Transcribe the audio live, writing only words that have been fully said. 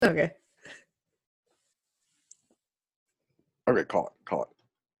Okay. Okay, call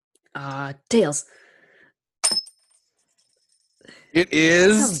it. Tails. It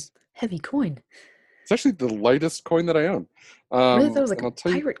Some is. heavy coin. It's actually the lightest coin that I own. Really thought it was like And a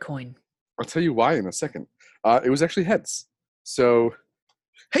pirate coin. I'll tell you why in a second. It was actually heads. So,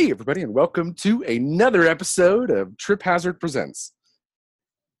 hey everybody, and welcome to another episode of Trip Hazard Presents.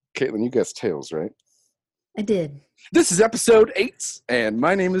 Caitlin, you guessed tails, right? I did. This is episode 8, and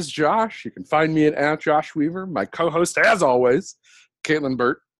my name is Josh. You can find me at Josh Weaver. My co-host, as always, Caitlin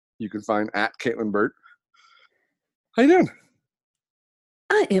Burt. You can find at Caitlin Burt. How you doing?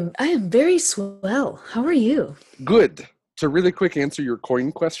 I am very swell. How are you? Good. To really quick answer your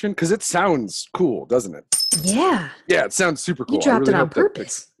coin question, because it sounds cool, doesn't it? Yeah. Yeah, it sounds super cool. You dropped it on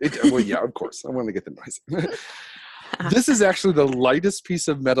purpose. Well, yeah, of course. I want to get the noise. This is actually the lightest piece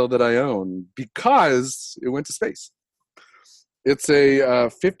of metal that I own because it went to space. It's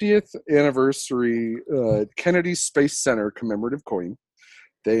a 50th anniversary Kennedy Space Center commemorative coin.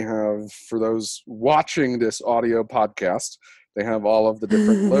 They have, for those watching this audio podcast, they have all of the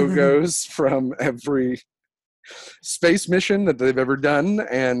different logos from every space mission that they've ever done,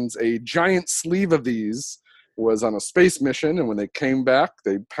 and a giant sleeve of these was on a space mission, and when they came back,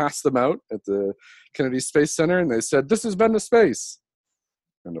 they passed them out at the Kennedy Space Center, and they said, "This has been to space."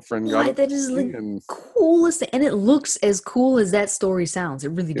 And a friend got it. That is the coolest thing. And it looks as cool as that story sounds. It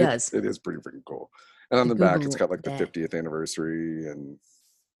really does. It is pretty freaking cool. And on the back, it's got like the 50th anniversary, and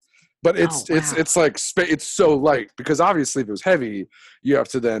but it's like it's so light because obviously if it was heavy, you have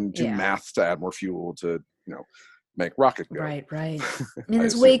to then do math to add more fuel to make rocket go. Right. I mean,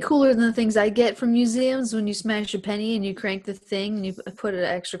 it's way cooler than the things I get from museums when you smash a penny and you crank the thing and you put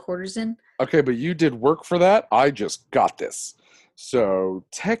extra quarters in. Okay, but you did work for that. I just got this. So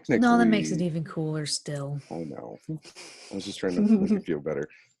technically... No, that makes it even cooler still. Oh, no. I was just trying to make you feel better.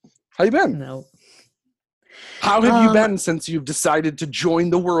 How you been? No. How have you been since you've decided to join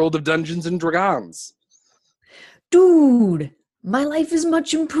the world of Dungeons & Dragons? Dude, my life is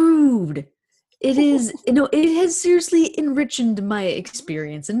much improved. It is, it has seriously enriched my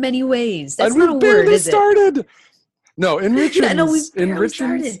experience in many ways. That's not a word, is it? Started. No, enriching. I know we barely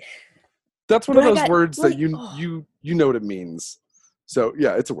started. That's one of those words that you know what it means. So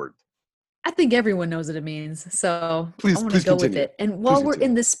yeah, it's a word. I think everyone knows what it means. So please, I want to go continue. with it. And while we're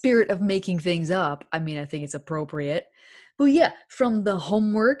in the spirit of making things up, I mean, I think it's appropriate. But yeah, from the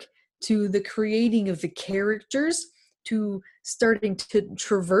homework to the creating of the characters to starting to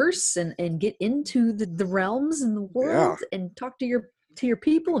traverse and get into the realms and the world and talk to your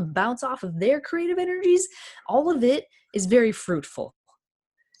people and bounce off of their creative energies, all of it is very fruitful.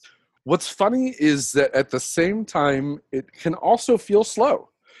 What's funny is that at the same time, it can also feel slow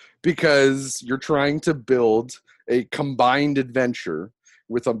because you're trying to build a combined adventure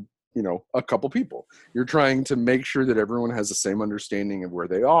with a couple people. You're trying to make sure that everyone has the same understanding of where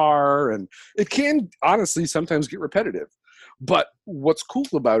they are, and it can honestly sometimes get repetitive. But what's cool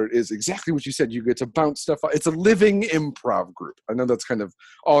about it is exactly what you said. You get to bounce stuff off. It's a living improv group. I know that's kind of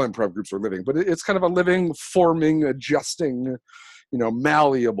all improv groups are living, but it's kind of a living, forming, adjusting,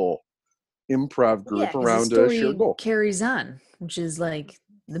 malleable improv group around a shared goal. Carries on, which is like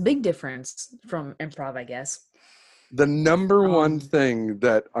the big difference from improv, I guess. The number one thing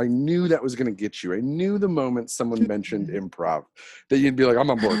that I knew that was going to get you, I knew the moment someone mentioned improv that you'd be like, I'm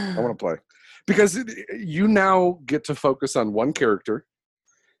on board. I want to play. Because you now get to focus on one character.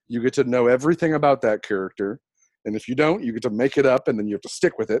 You get to know everything about that character. And if you don't, you get to make it up and then you have to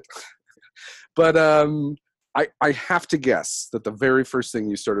stick with it. But I have to guess that the very first thing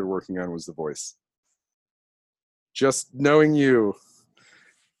you started working on was the voice. Just knowing you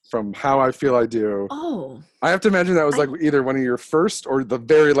from how I feel I do. Oh. I have to imagine that was like either one of your first or the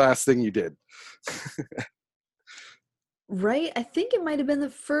very last thing you did. Right? I think it might have been the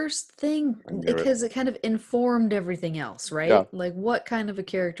first thing because it kind of informed everything else, right? Yeah. Like what kind of a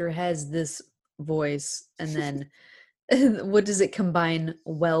character has this voice and then what does it combine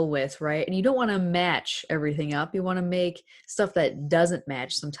well with, right? And you don't want to match everything up. You want to make stuff that doesn't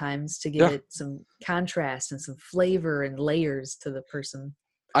match sometimes to give it some contrast and some flavor and layers to the person.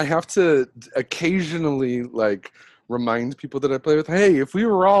 I have to occasionally remind people that I play with, hey, if we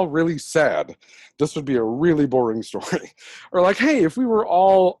were all really sad, this would be a really boring story. Or hey, if we were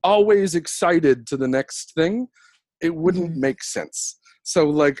all always excited to the next thing, it wouldn't make sense. So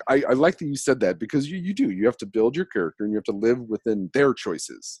I like that you said that because you do. You have to build your character and you have to live within their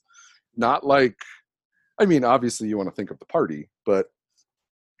choices. Not obviously you want to think of the party, but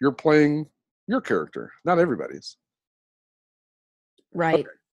you're playing your character, not everybody's. Right.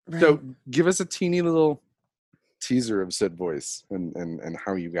 Okay. So give us a teeny little teaser of said voice and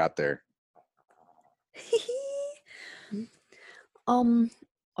how you got there. All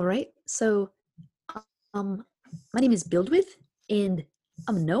right. So, um, my name is Buildwith, and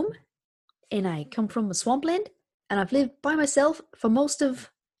I'm a gnome, and I come from a swampland, and I've lived by myself for most of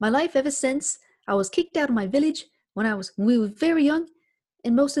my life ever since I was kicked out of my village when we were very young,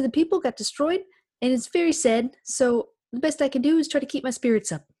 and most of the people got destroyed, and it's very sad. So the best I can do is try to keep my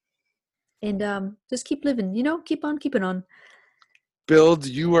spirits up, and just keep living. Keep on keeping on. Build,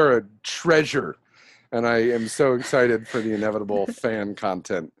 you are a treasure. And I am so excited for the inevitable fan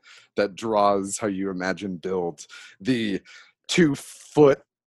content that draws how you imagine Build, the 2-foot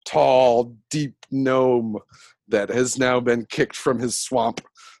tall, deep gnome that has now been kicked from his swamp.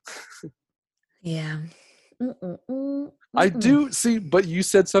 Yeah. I do see, but you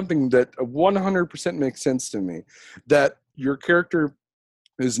said something that 100% makes sense to me, that your character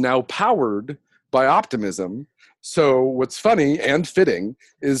is now powered by optimism. So what's funny and fitting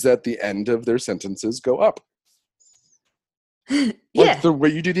is that the end of their sentences go up. Yeah. Like the way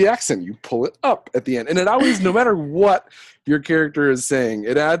you do the accent, you pull it up at the end. And it always, no matter what your character is saying,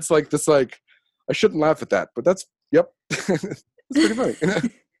 it adds like this, like, I shouldn't laugh at that, but that's, yep. It's pretty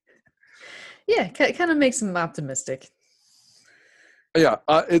funny. Yeah, kind of makes them optimistic. Yeah,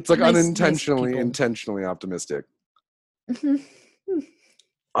 it's like Nice unintentionally, people. intentionally optimistic.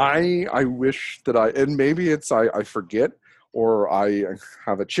 I wish that and maybe it's I forget, or I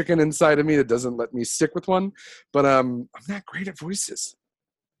have a chicken inside of me that doesn't let me stick with one, but I'm not great at voices.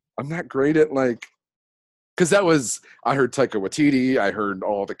 I'm not great at because I heard Taika Waititi, I heard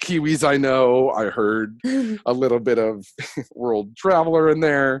all the Kiwis I know, I heard a little bit of World Traveler in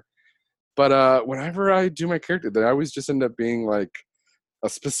there, but whenever I do my character, they always just end up being like a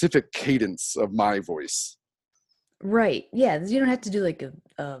specific cadence of my voice. Right. Yeah. You don't have to do like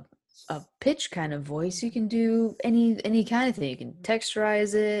a pitch kind of voice. You can do any kind of thing. You can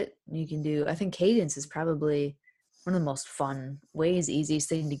texturize it. You can do. I think cadence is probably one of the most fun ways, easiest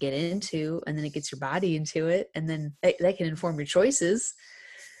thing to get into, and then it gets your body into it, and then that can inform your choices.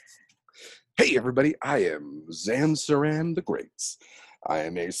 Hey everybody, I am Zan Saran the Great. I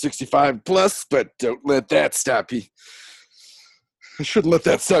am a 65 plus, but don't let that stop you. I shouldn't let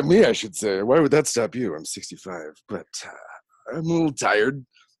that stop me, I should say. Why would that stop you? I'm 65, but I'm a little tired.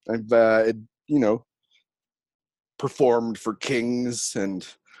 I've, performed for kings and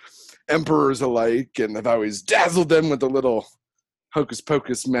emperors alike, and I've always dazzled them with a little hocus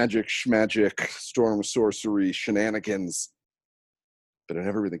pocus magic schmagic storm sorcery shenanigans. But I've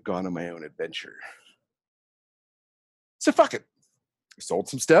never really gone on my own adventure. So fuck it. I sold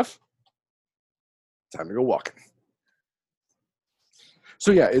some stuff. Time to go walking.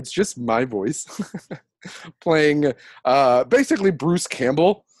 So yeah, it's just my voice playing basically Bruce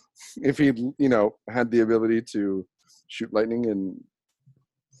Campbell if he, had the ability to shoot lightning and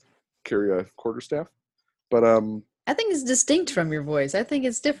carry a quarterstaff. But I think it's distinct from your voice. I think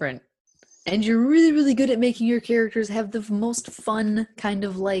it's different. And you're really, really good at making your characters have the most fun kind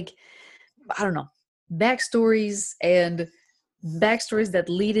of backstories that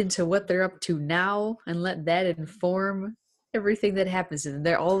lead into what they're up to now, and let that inform everything that happens in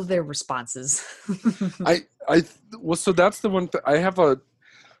their all of their responses. So that's the one I have a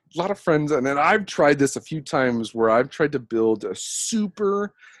lot of friends, and then I've tried this a few times where I've tried to build a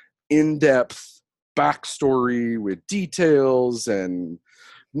super in-depth backstory with details and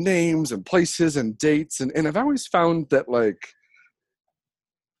names and places and dates, and I've always found that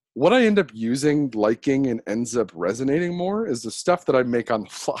what I end up liking and ends up resonating more is the stuff that I make on the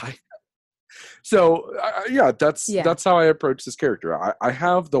fly. So that's how I approach this character. I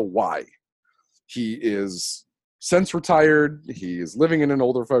have the why. He is since retired. He is living in an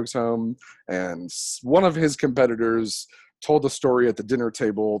older folks' home, and one of his competitors told a story at the dinner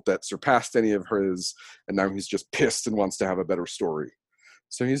table that surpassed any of his, and now he's just pissed and wants to have a better story.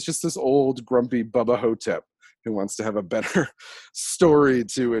 So he's just this old, grumpy Bubba Hotep who wants to have a better story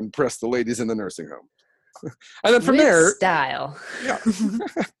to impress the ladies in the nursing home. And then from there... style. Yeah.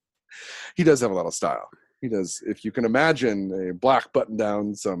 He does have a lot of style. He does. If you can imagine a black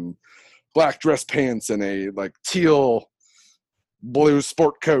button-down, some black dress pants, and a teal blue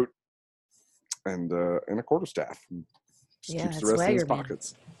sport coat, and a quarterstaff. Just keeps the rest in his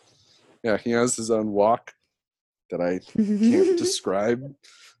pockets. Yeah, he has his own walk that I can't describe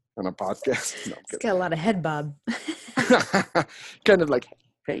on a podcast. No, it's got a lot of head bob. Kind of like,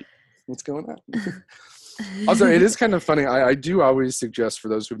 hey, what's going on? Also, it is kind of funny. I do always suggest for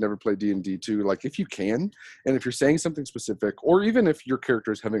those who've never played D&D too, if you can, and if you're saying something specific, or even if your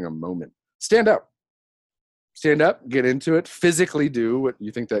character is having a moment, stand up, get into it, physically do what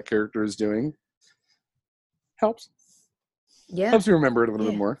you think that character is doing. Helps. Yeah. Helps you remember it a little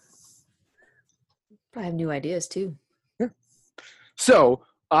bit Yeah. more. I have new ideas too. Yeah. So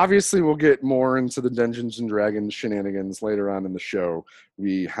obviously we'll get more into the Dungeons and Dragons shenanigans later on in the show.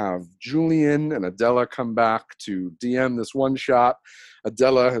 We have Julian and Adela come back to DM this one shot.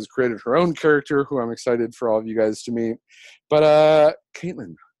 Adela has created her own character who I'm excited for all of you guys to meet. But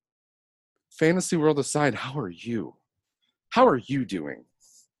Caitlin, fantasy world aside, how are you? How are you doing?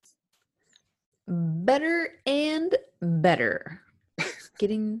 Better and better.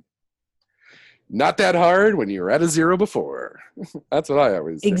 Getting Not that hard when you were at a zero before. That's what I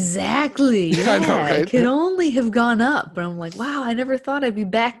always say. exactly. Yeah, I know, right? it could only have gone up. But I'm like, wow, I never thought I'd be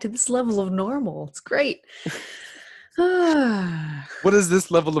back to this level of normal. It's great. What does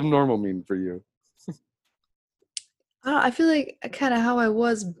this level of normal mean for you? I feel like kind of how I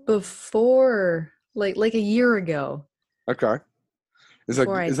was before, like a year ago, Okay. Is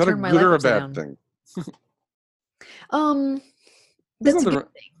before I that a turned my good life or a upside bad down. thing? There's That's a nothing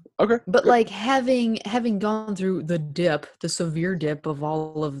good thing. Okay. But Good. like having gone through the severe dip of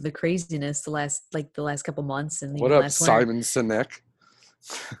all of the craziness the last couple months and What even up, last winter. Simon Sinek?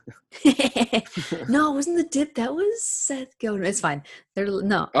 No, it wasn't the dip. That was Seth Godin. It's fine.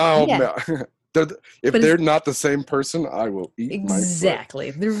 No. Oh, Yeah. man. If But it's they're not the same person, I will eat my foot.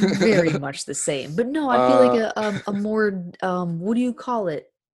 exactly. They're very much the same. But no, I feel like a more what do you call it?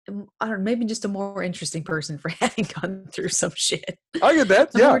 I don't know, maybe just a more interesting person for having gone through some shit. I get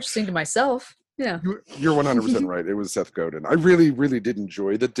that. I'm more Yeah. interesting to myself. Yeah. You're 100% right. It was Seth Godin. I really, really did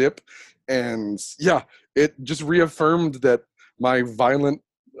enjoy the dip. And yeah, it just reaffirmed that my violent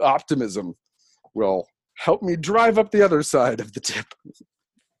optimism will help me drive up the other side of the dip.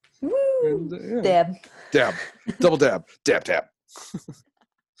 Woo! And, yeah. Dab. Dab. Double dab. Dab, dab.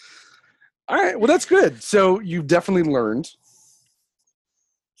 All right. Well, that's good. So you've definitely learned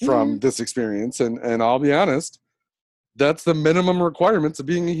from this experience. And I'll be honest, that's the minimum requirements of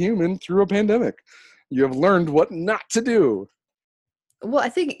being a human through a pandemic. You have learned what not to do. Well, I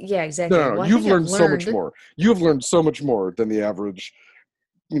think, yeah, exactly. No. Well, I You've think I've learned so much more. You've learned so much more than the average,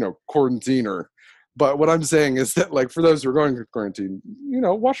 quarantiner. But what I'm saying is that, like, for those who are going to quarantine,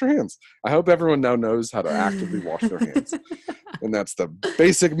 wash your hands. I hope everyone now knows how to actively wash their hands. And that's the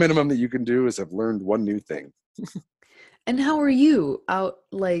basic minimum that you can do, is have learned one new thing. And how are you out,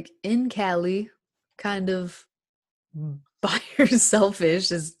 like, in Cali, kind of by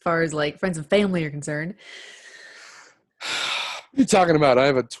yourself-ish as far as, like, friends and family are concerned? What are you talking about? I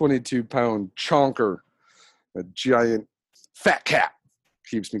have a 22-pound chonker, a giant fat cat,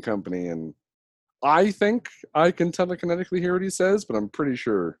 keeps me company, and I think I can telekinetically hear what he says, but I'm pretty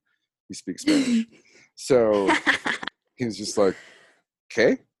sure he speaks Spanish. So he's just like,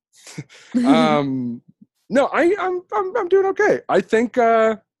 okay. No, I'm doing okay. I think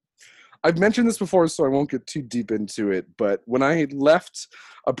I've mentioned this before, so I won't get too deep into it. But when I had left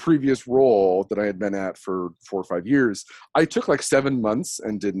a previous role that I had been at for 4 or 5 years, I took like 7 months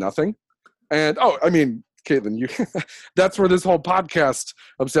and did nothing. And Caitlin, that's where this whole podcast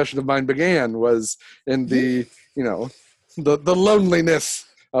obsession of mine began, was in the the loneliness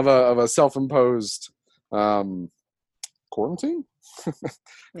of a self-imposed quarantine.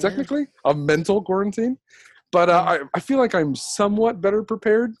 Technically, a mental quarantine. But I feel like I'm somewhat better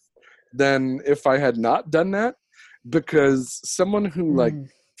prepared than if I had not done that, because someone who like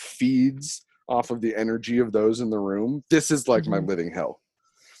feeds off of the energy of those in the room, this is like my living hell.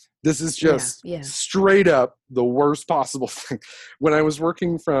 This is just straight up the worst possible thing. When I was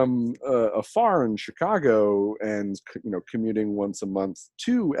working from afar in Chicago and commuting once a month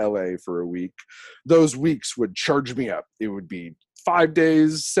to LA for a week, those weeks would charge me up. It would be 5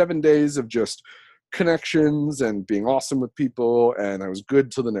 days, 7 days of just connections and being awesome with people, and I was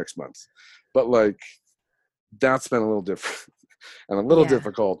good till the next month. But like, that's been a little different and a little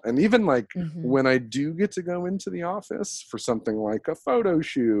difficult. And even like when I do get to go into the office for something like a photo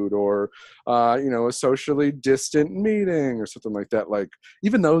shoot or a socially distant meeting or something like that, like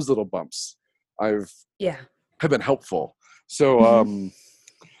even those little bumps have been helpful. So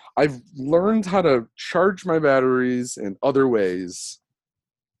I've learned how to charge my batteries in other ways,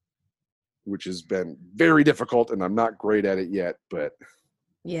 which has been very difficult, and I'm not great at it yet, but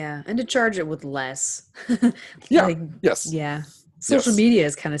and to charge it with less. Social media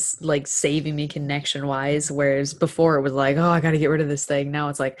is kind of like saving me connection wise, whereas before it was like, oh, I got to get rid of this thing. Now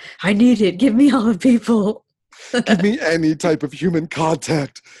it's like, I need it. Give me all the people. Give me any type of human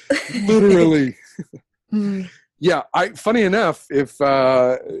contact, literally. Yeah, funny enough, if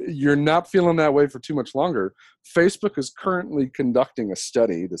you're not feeling that way for too much longer, Facebook is currently conducting a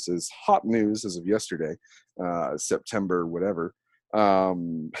study. This is hot news as of yesterday, September whatever,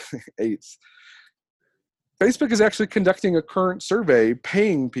 8th. Facebook is actually conducting a current survey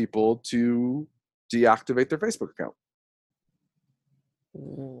paying people to deactivate their Facebook account.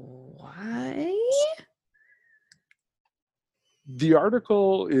 Why? The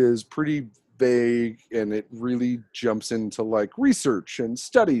article is pretty vague, and it really jumps into like research and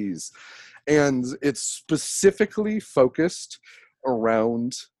studies, and it's specifically focused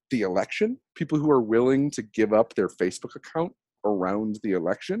around the election. People who are willing to give up their Facebook account around the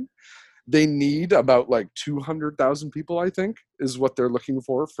election. They need about like 200,000 people, I think, is what they're looking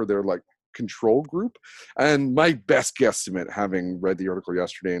for their like control group. And my best guesstimate, having read the article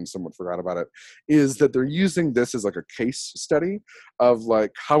yesterday and someone forgot about it, is that they're using this as like a case study of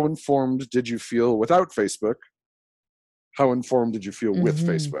like, how informed did you feel without Facebook? How informed did you feel with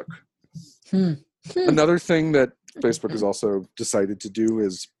Facebook? Another thing that Facebook has also decided to do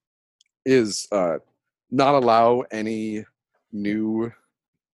is not allow any new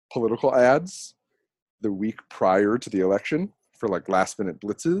political ads the week prior to the election for like last minute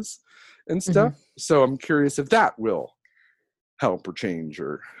blitzes and stuff. So I'm curious if that will help or change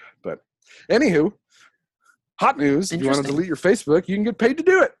but anywho, hot news. If you want to delete your Facebook, you can get paid to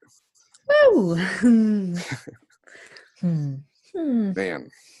do it. Woo! Man.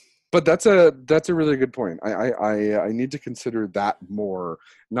 But that's a really good point. I need to consider that more.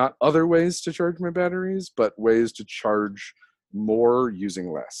 Not other ways to charge my batteries, but ways to charge more using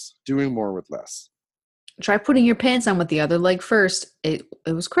less. Doing more with less. Try putting your pants on with the other leg first. It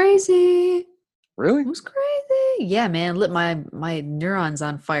was crazy. Really? It was crazy. Yeah, man. Lit my neurons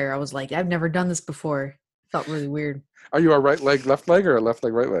on fire. I was like, I've never done this before. It felt really weird. Are you a right leg, left leg, or a left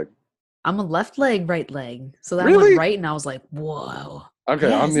leg, right leg? I'm a left leg, right leg. So that Really? I went right, and I was like, whoa. Okay,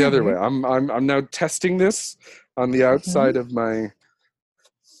 Yeah, I'm the other way. I'm now testing this on the outside of my.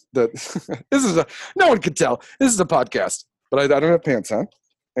 This is no one can tell. This is a podcast, but I don't have pants on,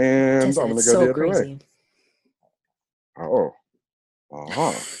 and I'm going to go the other way. Oh.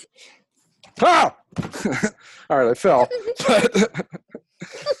 Ah! All right, I fell.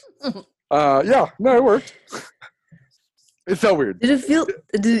 But yeah, no, it worked. It felt weird. Did it feel?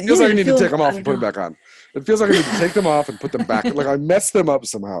 It feels like I need to take them off and put them back on. It feels like I need to take them off and put them back. Like I messed them up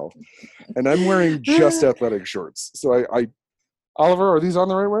somehow. And I'm wearing just athletic shorts. So I Oliver, are these on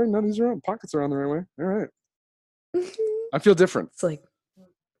the right way? No, these are on. Pockets are on the right way. All right. I feel different. It's like,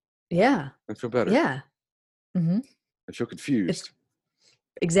 yeah. I feel better. Yeah. I feel confused.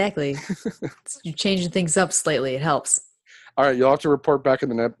 Exactly. You're changing things up slightly. It helps. All right, you'll have to report back in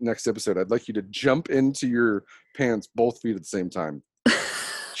the next episode. I'd like you to jump into your pants both feet at the same time.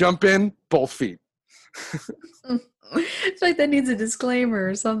 Jump in, both feet. It's like that needs a disclaimer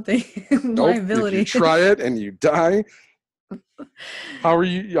or something. Nope, Liability. if you try it and you die, how are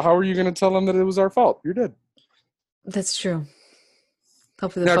you going to tell them that it was our fault? You're dead. That's true.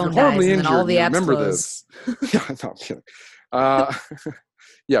 Hopefully the phone dies and then all the apps remember close. This. Yeah, no, I'm kidding.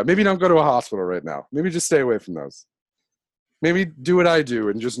 Yeah, maybe don't go to a hospital right now. Maybe just stay away from those. Maybe do what I do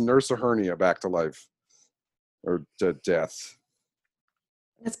and just nurse a hernia back to life or to death.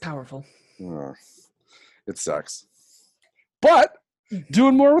 That's powerful. It sucks. But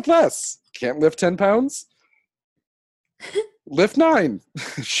doing more with less. Can't lift 10 pounds? Lift 9.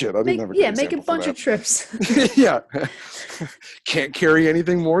 Shit, I didn't have a good make a bunch of trips. Yeah. Can't carry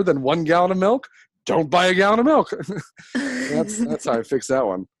anything more than 1 gallon of milk? Don't buy a gallon of milk. That's how I fix that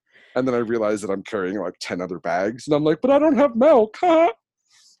one. And then I realized that I'm carrying like 10 other bags. And I'm like, but I don't have milk. Huh?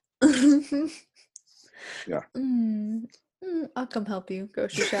 Yeah. I'll come help you.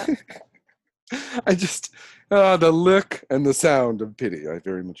 Grocery shop. I just, the look and the sound of pity. I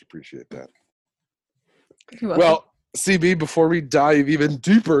very much appreciate that. Well, CB, before we dive even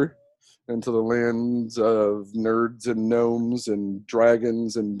deeper into the lands of nerds and gnomes and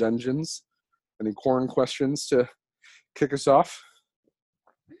dragons and dungeons, any corn questions to kick us off?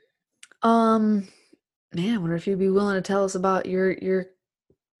 Man, I wonder if you'd be willing to tell us about your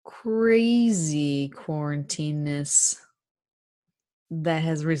crazy quarantineness that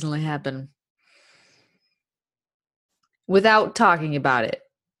has recently happened without talking about it.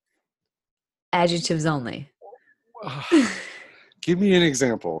 Adjectives only. Give me an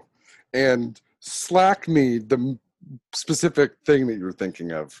example and slack me the specific thing that you're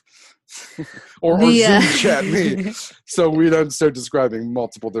thinking of. or Zoom chat me so we don't start describing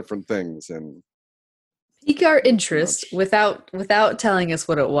multiple different things and pique our interest without telling us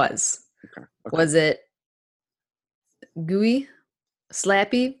what it was. Okay. Was it gooey,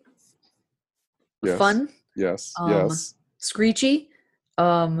 slappy, yes. Fun? Yes. Yes. Screechy?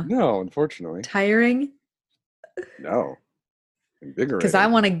 No, unfortunately. Tiring? No. Invigorating. Because I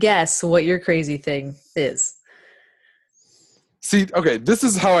want to guess what your crazy thing is. See, okay, this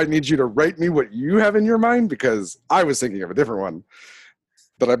is how I need you to write me what you have in your mind, because I was thinking of a different one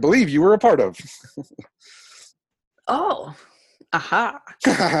that I believe you were a part of. Oh, aha.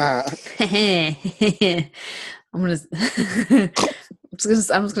 I'm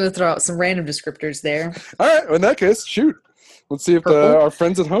just gonna throw out some random descriptors there. All right, well, in that case, shoot. Let's see if our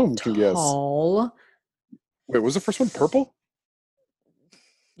friends at home can guess. Tall. Wait, was the first one purple?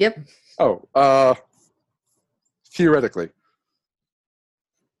 Yep. Oh, theoretically.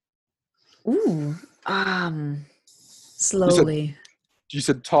 Ooh. Slowly. You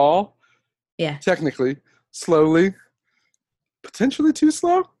said tall? Yeah. Technically. Slowly. Potentially too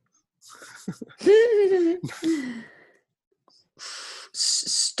slow?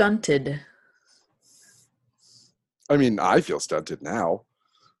 Stunted. I mean, I feel stunted now.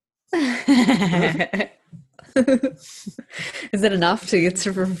 Is that enough to get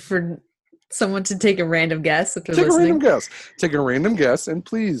for someone to take a random guess if they're listening? Take a random guess, and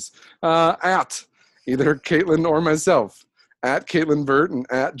please, at either Caitlin or myself, at Caitlin Burt and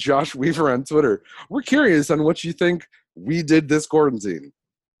at Josh Weaver on Twitter. We're curious on what you think we did this quarantine.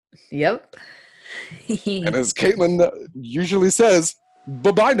 Yep. And as Caitlin usually says,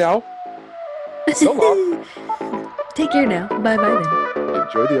 bye-bye now. So long. Take care now. Bye-bye then.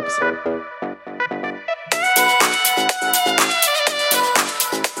 Enjoy the episode.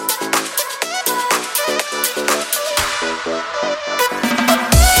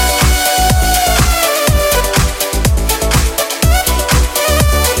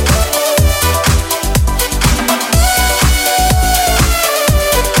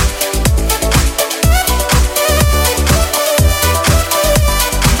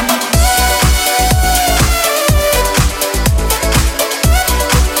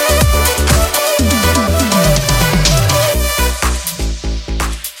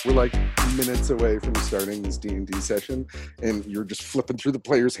 Away from starting this D&D session, and you're just flipping through the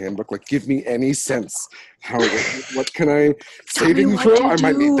player's handbook like, give me any sense. What can I saving throw? I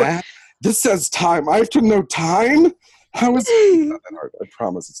might need that. This says time. I have to know time? How is it? Not that hard. I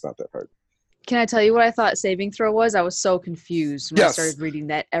promise it's not that hard. Can I tell you what I thought saving throw was? I was so confused when I started reading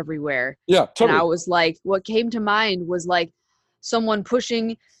that everywhere. Yeah, totally. And I was like, what came to mind was like someone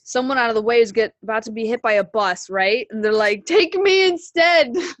pushing someone out of the way is about to be hit by a bus, right? And they're like, take me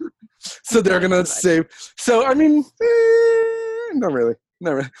instead. So they're gonna save. So I mean, not really.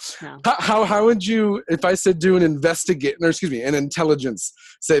 No. How would you, if I said do an an intelligence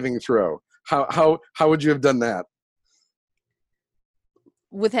saving throw? How would you have done that?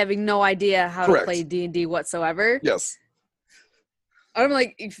 With having no idea how to play D&D whatsoever. Yes. I'm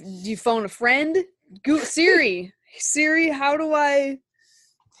like, do you phone a friend? Siri, how do I?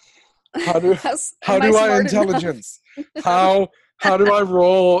 How do I intelligence? How do I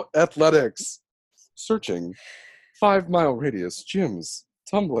roll athletics? Searching. 5-mile radius gyms.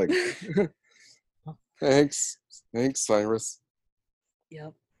 Tumbling. Thanks, Cyrus.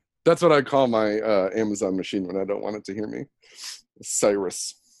 Yep. That's what I call my Amazon machine when I don't want it to hear me.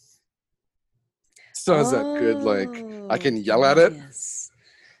 Cyrus. Still has that good, like, I can yell at it. Yes.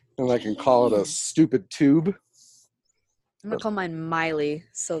 And I can call it a stupid tube. I'm going to call mine Miley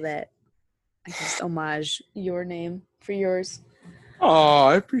so that I just homage your name for yours. Oh,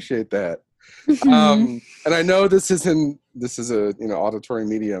 I appreciate that. And I know this is a auditory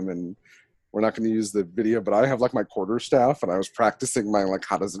medium, and we're not going to use the video, but I have like my quarterstaff, and I was practicing my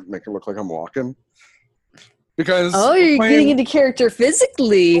how does it make it look like I'm walking? Because you're getting into character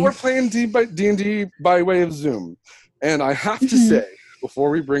physically. We're playing D&D by way of Zoom, and I have to say before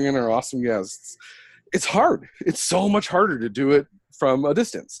we bring in our awesome guests, it's hard. It's so much harder to do it from a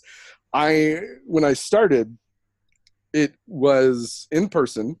distance. When I started, it was in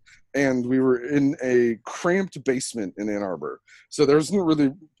person, and we were in a cramped basement in Ann Arbor. So there wasn't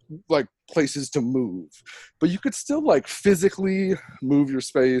really like places to move, but you could still like physically move your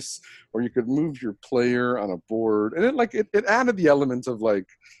space, or you could move your player on a board. And it added the element of like,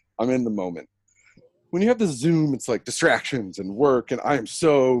 I'm in the moment. When you have the Zoom, it's like distractions and work. And I am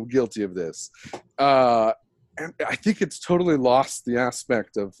so guilty of this. And I think it's totally lost the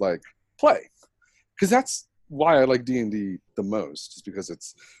aspect of like play, because that's why I like D&D the most, is because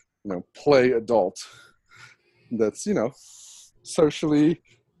it's, play adult. That's, socially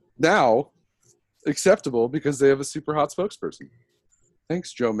now acceptable because they have a super hot spokesperson.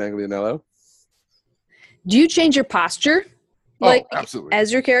 Thanks, Joe Manganiello. Do you change your posture? Absolutely.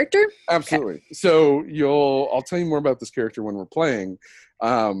 As your character? Absolutely. Okay. So I'll tell you more about this character when we're playing.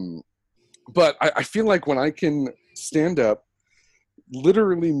 But I feel like when I can stand up,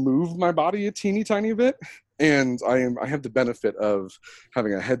 literally move my body a teeny tiny bit, And I have the benefit of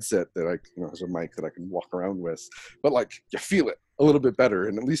having a headset that has a mic that I can walk around with, but like you feel it a little bit better,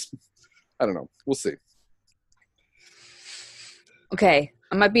 and at least I don't know. We'll see. Okay,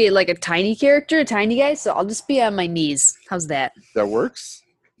 I might be like a tiny character, a tiny guy, so I'll just be on my knees. How's that? That works.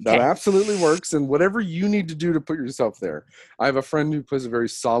 That Okay. absolutely works. And whatever you need to do to put yourself there. I have a friend who plays a very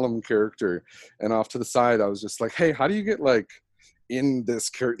solemn character, and off to the side, I was just like, hey, how do you get like in this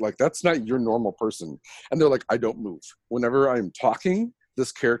character? Like, that's not your normal person. And they're like, I don't move. Whenever I'm talking,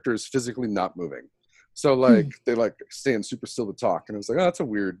 this character is physically not moving. So like they like stand super still to talk. And I was like, oh, that's a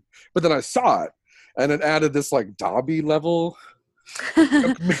weird. But then I saw it, and it added this like Dobby level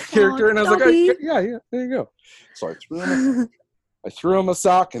character, and I was like, oh, yeah, there you go. So I threw him a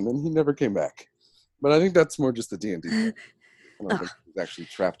sock, and then he never came back. But I think that's more just the D&D thing. I don't think he's actually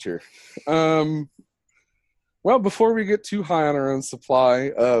trapped here. Well, before we get too high on our own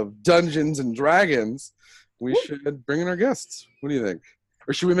supply of Dungeons and Dragons, we should bring in our guests. What do you think?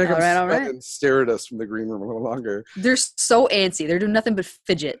 Or should we make them sit and stare at us from the green room a little longer? They're so antsy. They're doing nothing but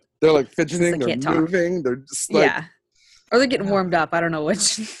fidget. They're like fidgeting. They're moving. They're just like... Yeah. Or they're getting warmed up. I don't know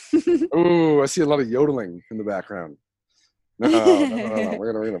which. Oh, I see a lot of yodeling in the background. No.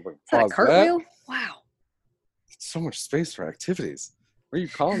 We're gonna Is that a cartwheel? Wow. It's so much space for activities. Where are you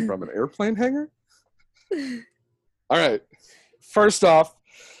calling from? An airplane hangar? All right. First off,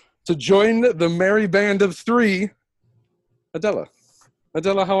 to join the merry band of three, Adela.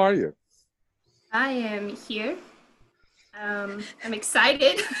 Adela, how are you? I am here. I'm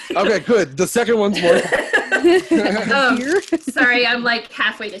excited. Okay, good. The second one's more. Sorry, I'm like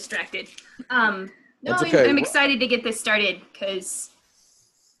halfway distracted. That's okay. I'm excited to get this started because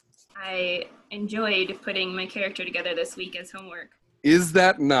I enjoyed putting my character together this week as homework. Is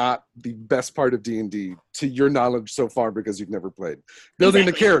that not the best part of D&D, to your knowledge so far, because you've never played? Building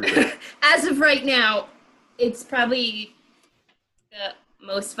the character. As of right now, it's probably the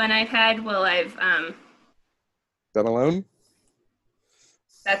most fun I've had while I've... Been alone?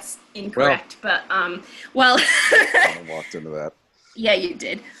 That's incorrect, but well... I walked into that. Yeah, you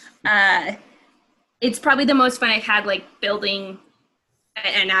did. It's probably the most fun I've had, like, building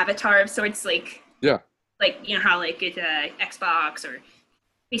an avatar of sorts, like... Yeah. Like, you know how, like, it's Xbox or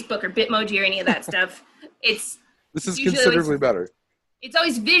Facebook or Bitmoji or any of that stuff. This is considerably better. It's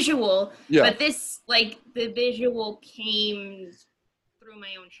always visual, yeah. But this, like, the visual came through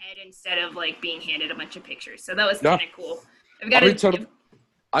my own head instead of, like, being handed a bunch of pictures. So that was kind of cool.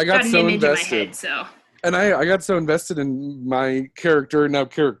 I got so invested. In my head, so. And I got so invested in my character, now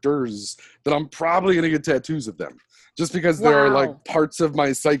characters, that I'm probably going to get tattoos of them. Just because there are like parts of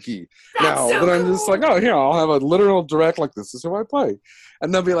my psyche now that I'm just like, oh, here, I'll have a literal direct, like, this is who I play.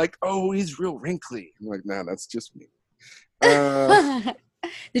 And they'll be like, oh, he's real wrinkly. I'm like, nah, that's just me.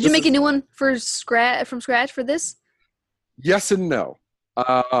 Did you make a new one from scratch for this? Yes and no.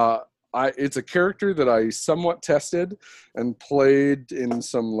 It's a character that I somewhat tested and played in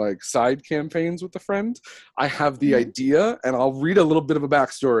some like side campaigns with a friend. I have the idea, and I'll read a little bit of a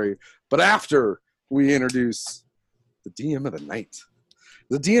backstory, but after we introduce the DM of the night.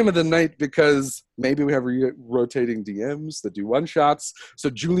 The DM of the night, because maybe we have rotating DMs that do one-shots,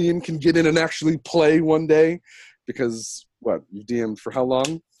 so Julian can get in and actually play one day. Because, you DM'd for how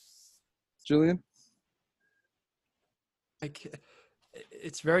long, Julian?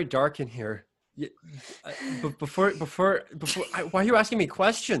 It's very dark in here. Before, why are you asking me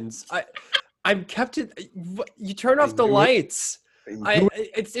questions? I'm kept it. You turn off the lights.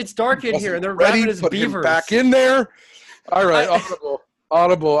 It's dark in here, and they're ravenous beavers. Back in there. All right,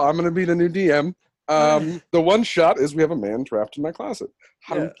 audible. I'm going to be the new DM. The one shot is we have a man trapped in my closet.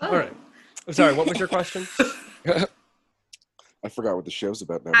 All right. I'm sorry. What was your question? I forgot what the show's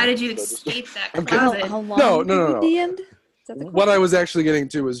about now. How did you escape that closet? How long did you end? What I was actually getting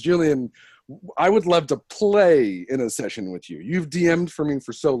to was, Julian, I would love to play in a session with you. You've DM'd for me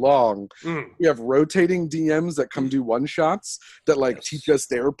for so long. We have rotating DMs that come do one-shots that teach us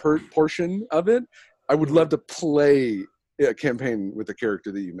their portion of it. I would love to play a campaign with the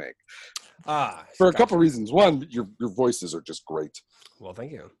character that you make. For a couple reasons. One, your voices are just great. Well,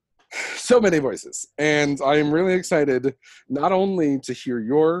 thank you. So many voices. And I am really excited not only to hear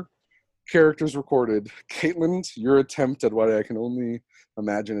your characters recorded, Caitlin, your attempt at what I can only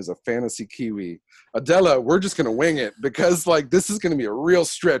imagine is a fantasy Kiwi. Adela, we're just going to wing it because this is going to be a real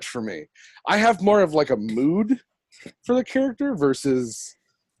stretch for me. I have more of a mood for the character versus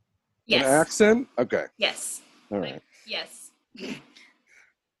an accent. Okay. Yes. All right. Yes.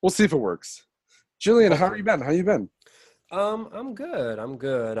 We'll see if it works. Jillian, how have you been? How you been? I'm good.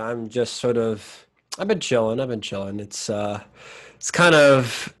 I'm just I've been chilling. It's kind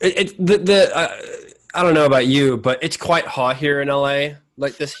of I don't know about you, but it's quite hot here in LA.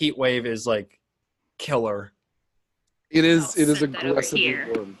 Like this heat wave is like killer. It is. I'll It is set that over aggressively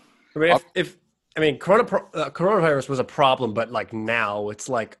here. warm. I mean, coronavirus was a problem, but like now it's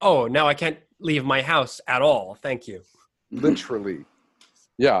like, oh, now I can't leave my house at all. Thank you. Literally.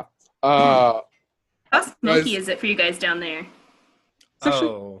 Yeah. How smoky Guys- is it for you guys down there? It's actually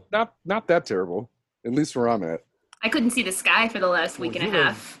Oh, not that terrible. At least where I'm at. I couldn't see the sky for the last week Well, and a you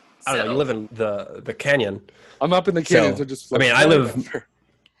half. I don't know. so- You live in the canyon. I'm up in the canyons. So, I just. I mean, I live-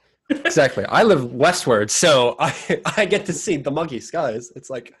 Exactly. I live westward, so I get to see the muggy skies. It's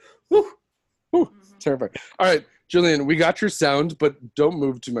like, whew. Terrifying. All right, Julian, we got your sound, but don't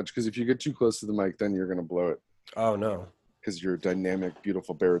move too much because if you get too close to the mic, then you're gonna blow it Oh no. because your dynamic,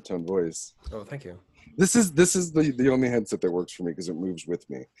 beautiful baritone voice. Oh, thank you. This is the only headset that works for me because it moves with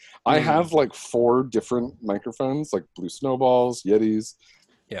me. I have like 4 different microphones, like Blue Snowballs, Yetis.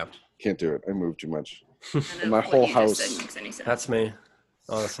 Yeah, Can't do it. I move too much. None of my what whole you just said house- makes any sense. that's me.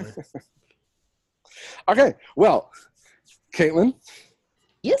 Honestly. Okay, well, Caitlin.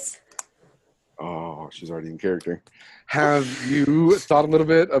 Yes. Oh, she's already in character. Have you thought a little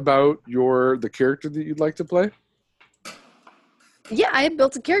bit about the character that you'd like to play? Yeah, I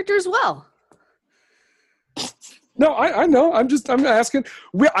built a character as well. No, I know. I'm asking.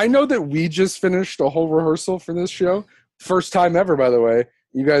 I know that we just finished a whole rehearsal for this show. First time ever, by the way.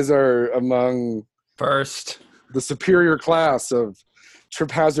 You guys are among First. the superior class of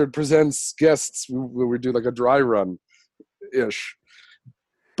Trip Hazard Presents guests where we do like a dry run ish.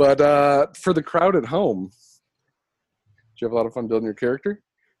 But for the crowd at home, did you have a lot of fun building your character?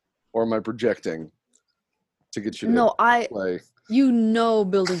 Or am I projecting to get you to No, play?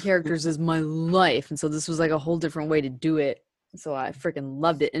 building characters is my life. And so this was like a whole different way to do it. So I freaking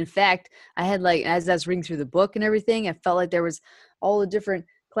loved it. In fact, I had like, as I was reading through the book and everything, I felt like there was all the different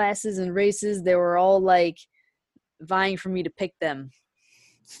classes and races. They were all like vying for me to pick them.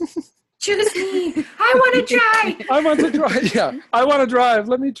 Choose me. I want to try. I want to drive. Yeah, I want to drive.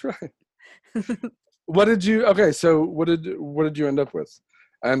 Let me try. What did you? Okay, so what did you end up with?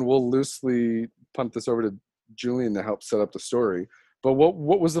 And we'll loosely punt this over to Julian to help set up the story. But what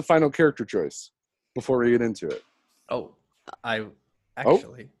was the final character choice before we get into it? Oh, I was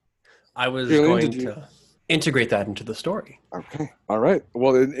Julian, going did you- to integrate that into the story. Okay, all right.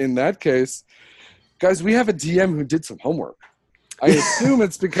 Well, in that case, guys, we have a DM who did some homework. I assume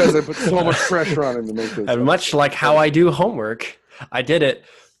it's because I put so much pressure on him to make this. And much like how I do homework, I did it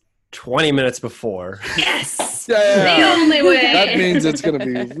 20 minutes before. Yes. Yeah. The only way. That means it's going to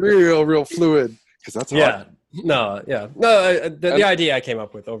be real fluid because that's hard. The idea I came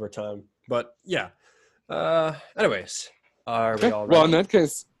up with over time. But yeah. Anyways, are we Okay. all ready? Well, in that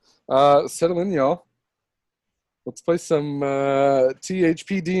case, settle in, y'all. Let's play some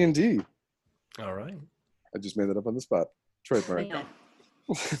THP D&D. All right. I just made that up on the spot. Trademark. No.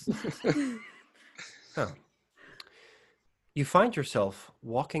 Oh. You find yourself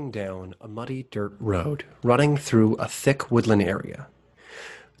walking down a muddy dirt road, running through a thick woodland area.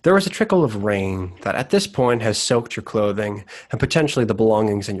 There is a trickle of rain that at this point has soaked your clothing and potentially the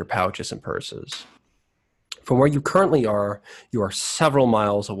belongings in your pouches and purses. From where you currently are, you are several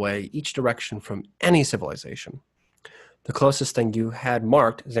miles away, each direction from any civilization. The closest thing you had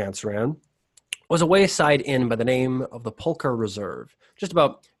marked, Zansaran, was a wayside inn by the name of the Pulcher Reserve, just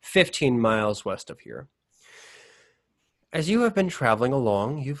about 15 miles west of here. As you have been traveling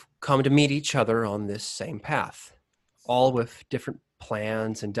along, you've come to meet each other on this same path, all with different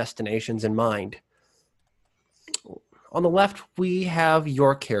plans and destinations in mind. On the left, we have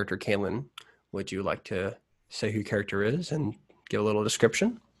your character, Kaylin. Would you like to say who your character is and give a little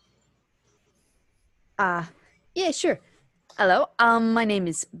description? Yeah, sure. Hello. My name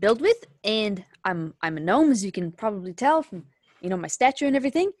is Buildwith, and I'm a gnome, as you can probably tell from my stature and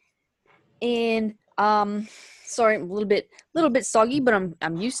everything. And sorry, I'm a little bit soggy, but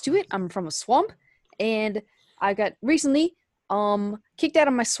I'm used to it. I'm from a swamp, and I got recently kicked out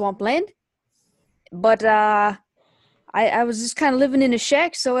of my swampland. But I was just kind of living in a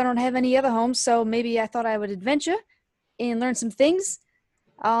shack, so I don't have any other homes. So maybe I thought I would adventure and learn some things.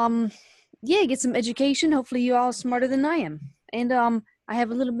 Yeah, get some education. Hopefully you all are smarter than I am. And I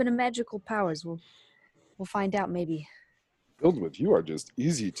have a little bit of magical powers. We'll find out maybe. Buildwith, you are just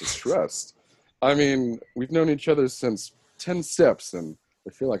easy to trust. I mean, we've known each other since 10 steps, and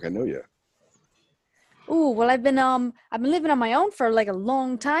I feel like I know you. Ooh, well I've been living on my own for like a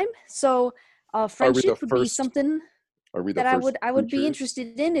long time. So friendship would be something Are we the that first I would be creatures?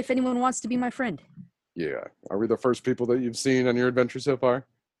 interested in if anyone wants to be my friend. Yeah. Are we the first people that you've seen on your adventure so far?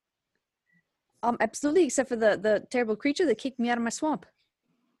 Absolutely, except for the terrible creature that kicked me out of my swamp.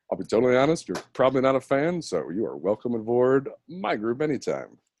 I'll be totally honest, you're probably not a fan, so you are welcome aboard my group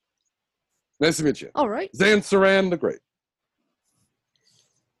anytime. Nice to meet you. All right. Zan Saran the Great.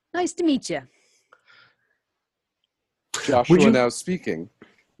 Nice to meet you. Joshua now speaking.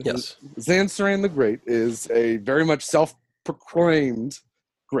 Yes. Zan Saran the Great is a very much self-proclaimed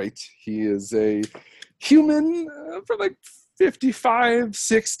great. He is a human for like 55,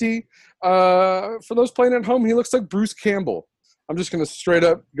 60. For those playing at home, he looks like Bruce Campbell. I'm just going to straight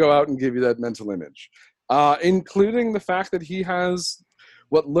up go out and give you that mental image, including the fact that he has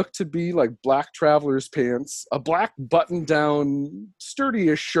what look to be like black traveler's pants, a black button-down,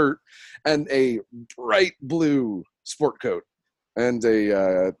 sturdy-ish shirt, and a bright blue sport coat. And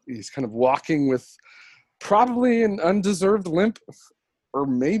he's kind of walking with probably an undeserved limp, or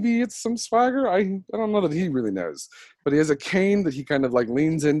maybe it's some swagger. I don't know that he really knows. But he has a cane that he kind of like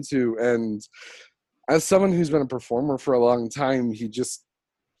leans into, and as someone who's been a performer for a long time, he just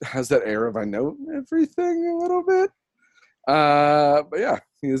has that air of I know everything a little bit. But yeah,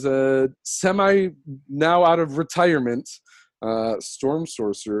 he's a semi now out of retirement storm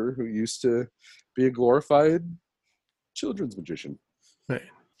sorcerer who used to be a glorified children's magician. Right.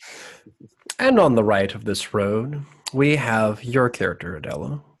 And on the right of this road, we have your character,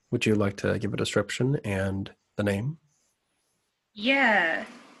 Adela. Would you like to give a description and the name? Yeah.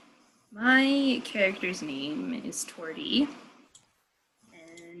 My character's name is Torty,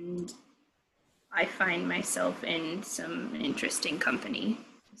 and I find myself in some interesting company,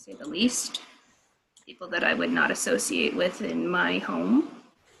 to say the least. People that I would not associate with in my home,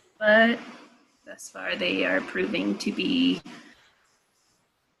 but thus far they are proving to be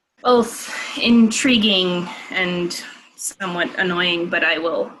both intriguing and somewhat annoying, but I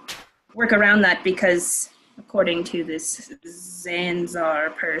will work around that because according to this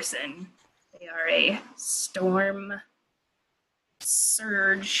Zanzar person, they are a storm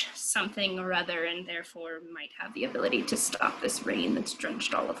surge something or other, and therefore might have the ability to stop this rain that's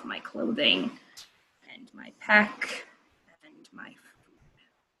drenched all of my clothing and my pack and my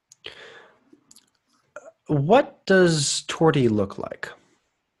food. What does Torty look like?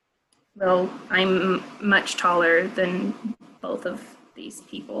 Well, I'm much taller than both of these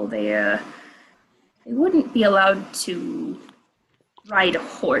people. They wouldn't be allowed to ride a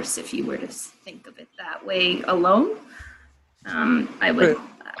horse if you were to think of it that way alone. I would.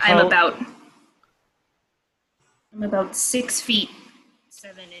 I'm about 6 feet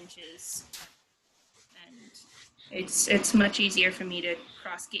 7 inches, and it's much easier for me to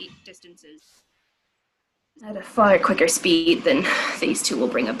cross gate distances at a far quicker speed than these two will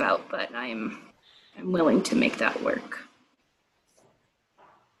bring about. But I'm willing to make that work.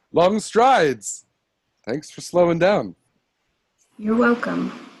 Long strides. Thanks for slowing down. You're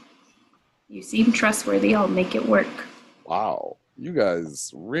welcome. You seem trustworthy. I'll make it work. Wow. You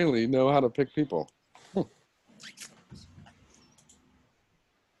guys really know how to pick people.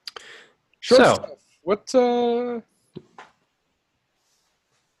 Short So- stuff. What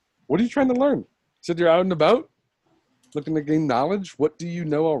are you trying to learn? You said you're out and about, looking to gain knowledge. What do you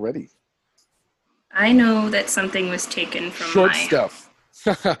know already? I know that something was taken from Short my... stuff.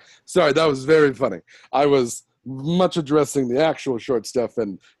 Sorry, that was very funny. I was much addressing the actual short stuff,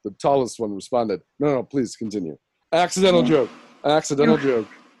 and the tallest one responded, no, please continue. Accidental joke. Accidental joke.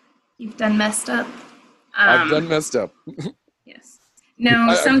 You've done messed up. I've done messed up. Yes.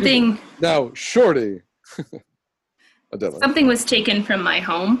 No, something... Now, Shorty. Adela. Something was taken from my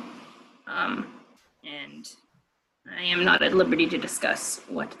home, and I am not at liberty to discuss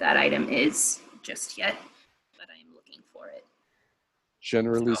what that item is just yet, but I am looking for it.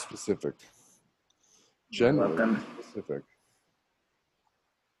 Generally specific. You're Generally welcome. specific.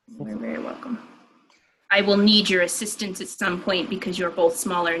 You're very welcome. I will need your assistance at some point because you're both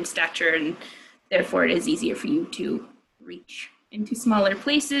smaller in stature, and therefore it is easier for you to reach into smaller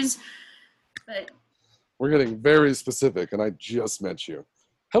places. But We're getting very specific, and I just met you.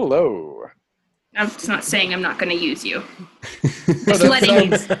 Hello. I'm just not saying I'm not going to use you. No, Just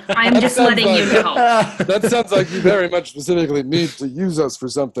letting you, I'm just sounds letting you like- know. That sounds like you very much specifically need to use us for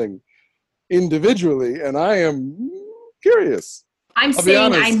something individually, and I am curious. I'm I'll be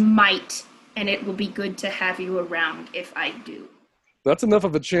saying I honest. might, and it will be good to have you around if I do. That's enough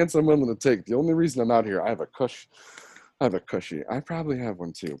of a chance I'm willing to take. The only reason I'm out here, I have a cushy. I probably have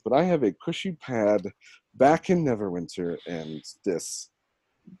one too, but I have a cushy pad back in Neverwinter, and this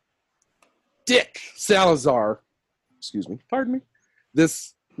Dick Salazar, pardon me,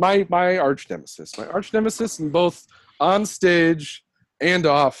 this, my arch nemesis in both on stage and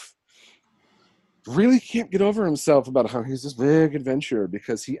off, really can't get over himself about how he's this big adventurer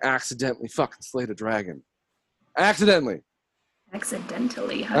because he accidentally fucking slayed a dragon. Accidentally.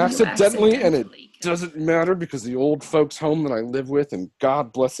 Accidentally? How Accidentally, do you and it accidentally kill- doesn't matter because the old folks' home that I live with, and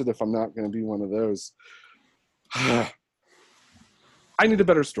God bless it if I'm not going to be one of those. I need a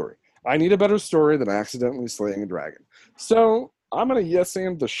better story. I need a better story than accidentally slaying a dragon. So I'm going to yes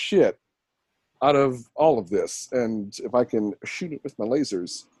and the shit out of all of this. And if I can shoot it with my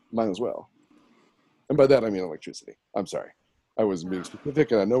lasers, might as well. And by that, I mean electricity. I'm sorry. I was being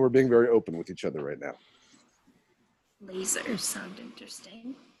specific, and I know we're being very open with each other right now. Lasers sound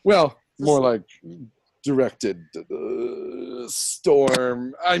interesting. Well, more like directed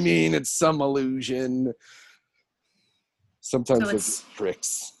storm. I mean, it's some illusion. Sometimes So it's it's-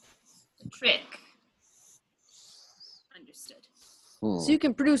 tricks. A trick. Understood. So you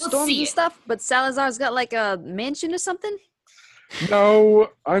can produce We'll storms see and it. stuff, but Salazar's got like a mansion or something? No,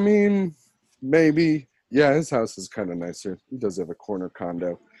 I mean, maybe. Yeah, his house is kind of nicer. He does have a corner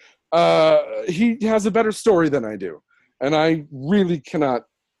condo. He has a better story than I do. And I really cannot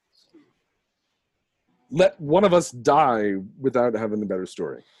let one of us die without having a better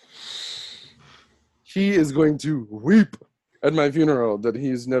story. He is going to weep at my funeral that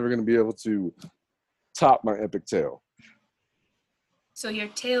he's never going to be able to top my epic tale. So your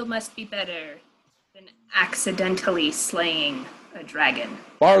tale must be better than accidentally slaying a dragon.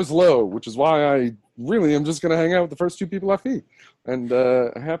 Bar's low, which is why I really am just going to hang out with the first two people I feed. And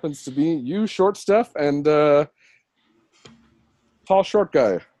it happens to be you, short stuff, and tall short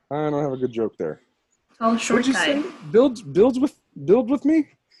guy. I don't have a good joke there. Tall short What'd you guy. say? Build with me?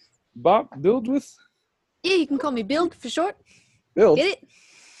 Bob, build with? Yeah, you can call me Build for short. Build. Get it?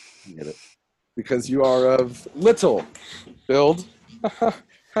 Get it. Because you are of little. Build. Guys,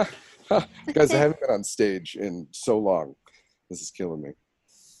 I haven't been on stage in so long. This is killing me.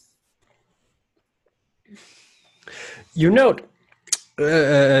 You note,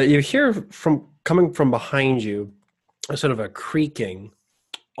 you hear from coming from behind you, a sort of a creaking,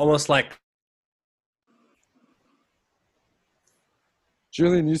 almost like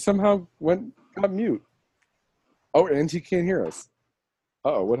Julian, you somehow got mute. Oh, and he can't hear us.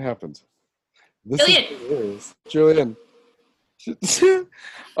 Uh-oh, what happened? This Julian! is hilarious. Julian.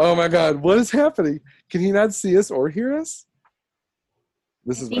 Oh my God, what is happening? Can he not see us or hear us?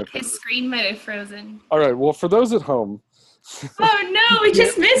 This I is my think his screen might have frozen. All right, well, for those at home, Oh no, we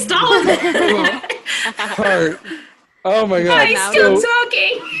just missed all of it. all right. Oh my God. I'm still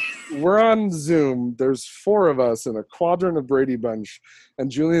talking. We're on Zoom. There's 4 of us in a quadrant of Brady Bunch, and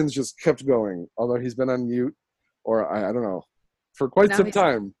Julian's just kept going, although he's been on mute, or I don't know, for quite Now some he's-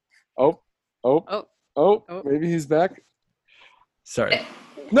 time. Oh. Maybe he's back. sorry.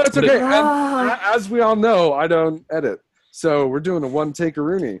 No, it's okay. Oh. As we all know, I don't edit, so we're doing a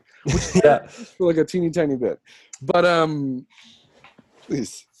one-take-a-rooney, Yeah. for like a teeny tiny bit. But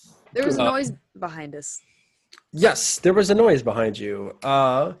please. There was Uh, noise behind us. Yes, there was a noise behind you.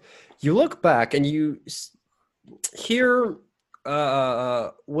 You look back and you hear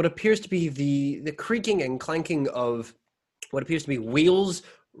what appears to be the creaking and clanking of what appears to be wheels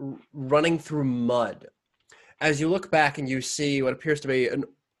running through mud. As you look back and you see what appears to be an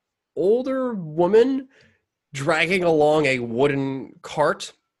older woman dragging along a wooden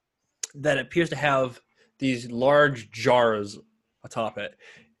cart that appears to have these large jars atop it.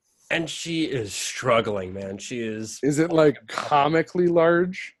 And she is struggling, man. She is. Is it like comically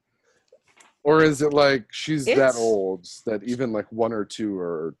large? Or is it like she's that It's- old that even like 1 or 2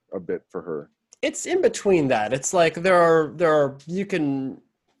 are a bit for her? It's in between that. It's like there are you can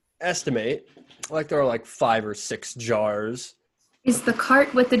estimate like there are like 5 or 6 jars. Is the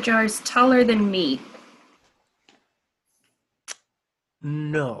cart with the jars taller than me?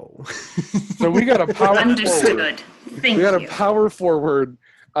 No. So we got a power forward. Understood. Thank We got a you. power forward.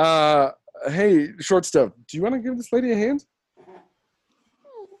 Hey, short stuff. Do you want to give this lady a hand?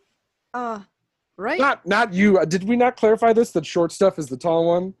 Right? Not you. Did we not clarify this? That short stuff is the tall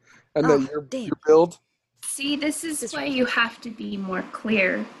one, and Oh, that damn. your build. See, this is why you have to be more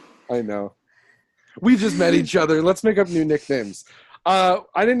clear. I know. We just met each other. Let's make up new nicknames. I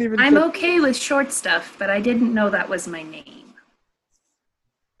didn't even. I'm okay with short stuff, but I didn't know that was my name.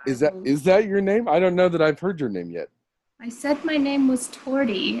 Is that your name? I don't know that I've heard your name yet. I said my name was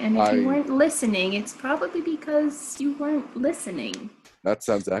Torty, and if you I- weren't listening, it's probably because you weren't listening. That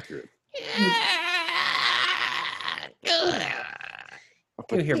sounds accurate.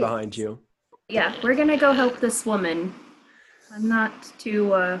 You hear behind you. Yeah, we're gonna go help this woman. I'm not too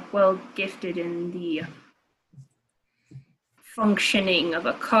well gifted in the functioning of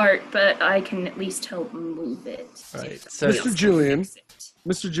a cart, but I can at least help move it. Right, if so- somebody else Mr. can Julian. fix it.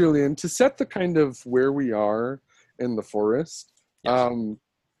 Mr. Julian, to set the kind of where we are in the forest,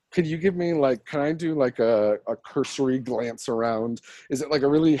 Could you give me like? Can I do like a cursory glance around? Is it like a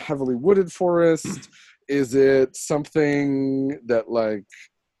really heavily wooded forest? Is it something that like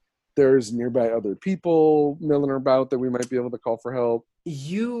there's nearby other people milling about that we might be able to call for help?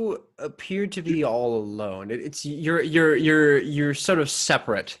 You appear to be all alone. It's you're sort of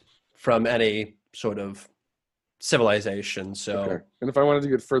separate from any sort of civilization. So, Okay. And if I wanted to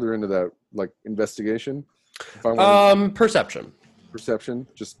get further into that, like investigation, if I wanted perception. perception,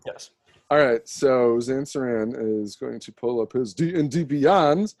 just Yes. all right. So Zansaran is going to pull up his D&D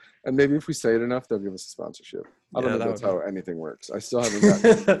Beyond, and maybe if we say it enough, they'll give us a sponsorship. I don't Yeah, know that if that's would how anything works. I still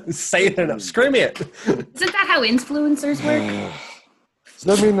haven't gotten. Say it enough. Scream it. Isn't that how influencers work?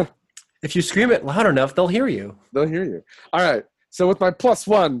 So that mean If you scream it loud enough, they'll hear you. they'll hear you. All right. So with my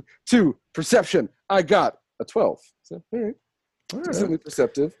 +1 to perception, I got a 12. So all right. Decently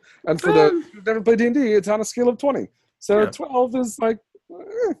perceptive. And for the who've never played D&D, it's on a scale of 20. So Yeah. 12 is like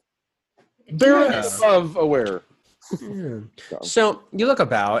barely Yeah. above aware. Yeah. So you look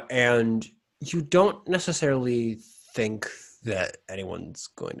about and you don't necessarily think that anyone's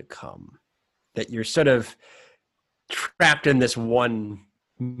going to come. That you're sort of trapped in this one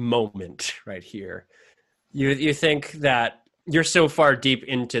moment right here. You think that you're so far deep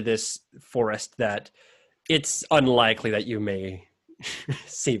into this forest that it's unlikely that you may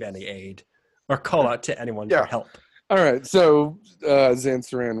receive any aid or call out to anyone Yeah. for help. All right, so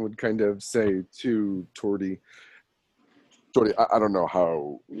Zansaran would kind of say to Tordy, I don't know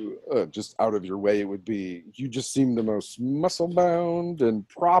how just out of your way it would be. You just seem the most muscle-bound and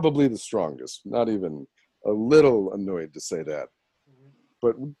probably the strongest. Not even a little annoyed to say that.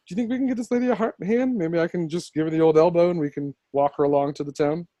 But do you think we can get this lady a hand? Maybe I can just give her the old elbow and we can walk her along to the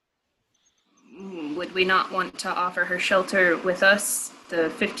town? Would we not want to offer her shelter with us?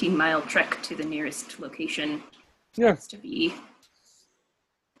 The 15-mile trek to the nearest location Yeah. has to be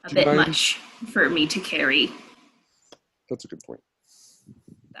a Do you bit mind? much for me to carry That's a good point.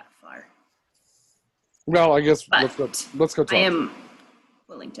 that far. Well, I guess But let's go talk. I am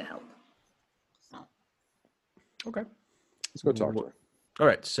willing to help. Okay. Let's go talk to her. All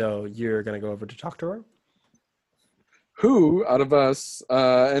right. So you're going to go over to talk to her? Who out of us,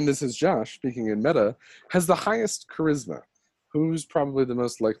 and this is Josh speaking in meta, has the highest charisma? Who's probably the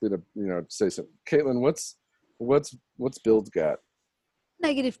most likely to, say something? Caitlin, what's Build got?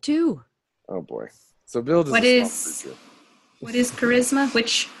 -2. Oh boy. So Build is What a is- small creature. What is charisma?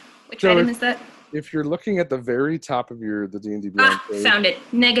 Which So item if- is that? If you're looking at the very top of the D&D Beyond page, Found it.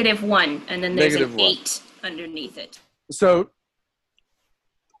 -1, and then there's -1. an 8 underneath it. So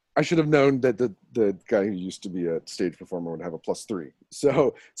I should have known that the guy who used to be a stage performer would have a +3.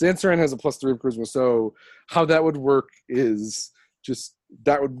 So Zansaran has a +3 of charisma. So how that would work is just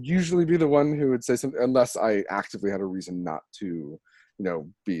that would usually be the one who would say something, unless I actively had a reason not to,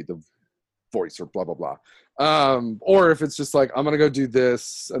 be the voice or blah blah blah. Or if it's just like I'm gonna go do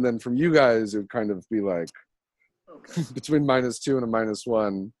this, and then from you guys it would kind of be like Okay. between -2 and a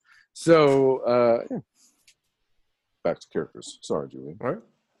 -1. So yeah. Back to characters. Sorry, Julie. All right.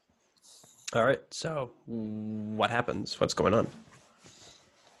 All right. So what happens? What's going on?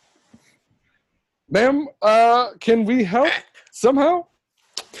 Ma'am, can we help somehow?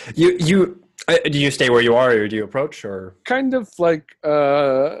 You do you stay where you are or do you approach or? Kind of like,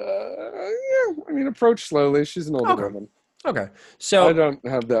 approach slowly. She's an older Okay. woman. Okay. I So don't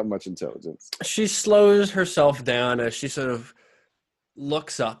have that much intelligence. she slows herself down as she sort of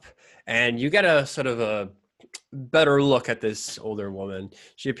looks up and you get a sort of a better look at this older woman.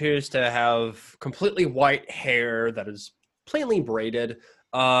 She appears to have completely white hair that is plainly braided.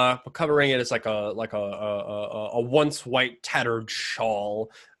 Covering it is like a once white tattered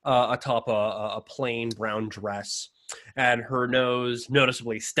shawl atop a plain brown dress, and her nose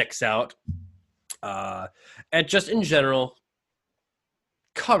noticeably sticks out. And just in general,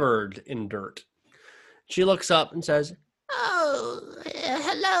 covered in dirt. She looks up and says, Oh,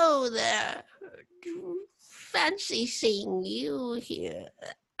 hello there. Fancy seeing you here.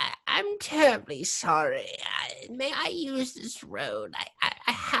 I'm terribly sorry. May I use this road?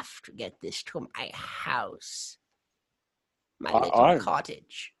 I have to get this to my house. My little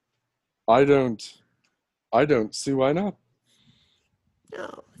cottage. I don't see why not.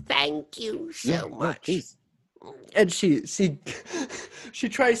 Oh, thank you so Yeah, much. please. and she she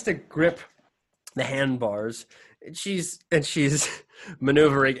tries to grip the handbars. She's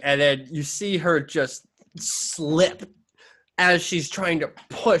maneuvering, and then you see her just slip as she's trying to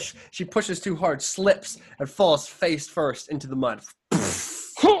push. She pushes too hard, slips, and falls face first into the mud.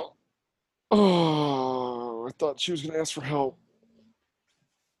 Oh, I thought she was going to ask for help.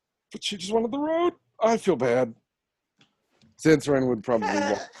 But she just wanted the road. I feel bad. Sansarin would probably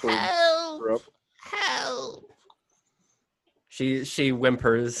walk her Help! up. Help! She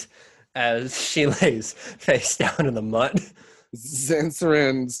whimpers as she lays face down in the mud.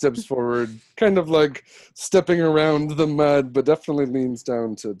 Sansarin steps forward, kind of like stepping around the mud, but definitely leans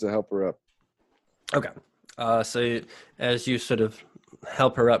down to help her up. Okay. As you sort of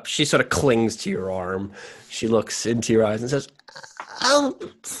help her up, she sort of clings to your arm. She looks into your eyes and says, Oh,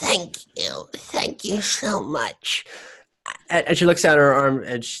 thank you. Thank you so much. and she looks at her arm,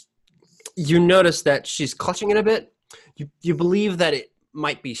 and you notice that she's clutching it a bit. You believe that it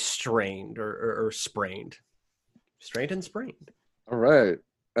might be strained or sprained. Strained and sprained. All right.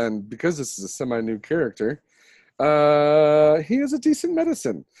 And because this is a semi-new character, he has a decent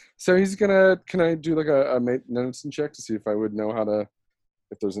medicine. So he's gonna, can I do like a medicine check to see if I would know how to,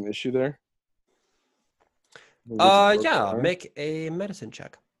 if there's an issue there? Yeah, make a medicine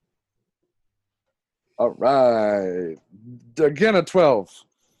check. All right. Again, a 12.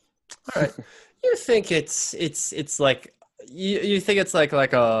 All right. You think it's like you think it's like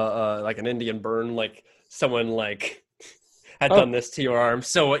an Indian burn, like someone like had done this to your arm.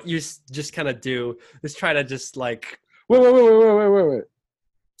 So what you just kind of do is try to just like Wait.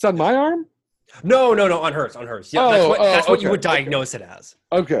 It's on my arm? no, on hers. Yeah, that's what you would diagnose it as.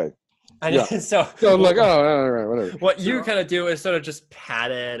 Okay. And Yeah. so I'm like, all right, whatever. what you kind of do is sort of just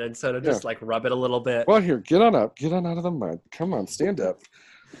pat it and sort of just like rub it a little bit. Well, here, get on up. Get on out of the mud. Come on, stand up.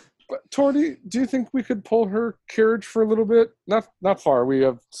 But, Torty, do you think we could pull her carriage for a little bit? Not far. We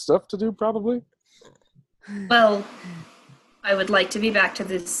have stuff to do, probably. Well, I would like to be back to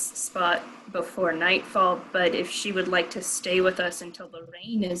this spot before nightfall, but if she would like to stay with us until the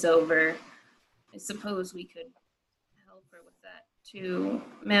rain is over, I suppose we could help her with that too.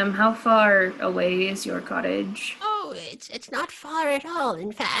 Ma'am, how far away is your cottage? Oh, it's not far at all.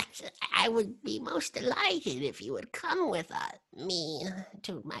 In fact, I would be most delighted if you would come with me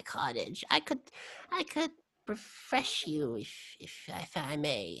to my cottage. I could refresh you if I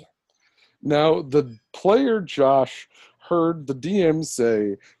may. Now, the player, Josh, heard the DM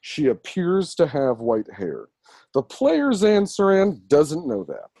say she appears to have white hair. The player, Zansaran, doesn't know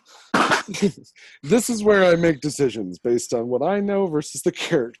that. This is where I make decisions based on what I know versus the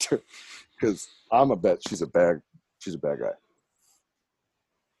character. Because I'm a bet she's a bad guy.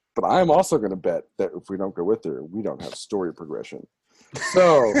 But I'm also going to bet that if we don't go with her, we don't have story progression.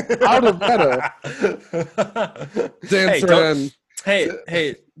 So, out of meta, Zansaran...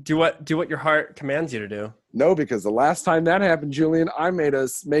 Hey, do what your heart commands you to do. No, because the last time that happened, Julian, I made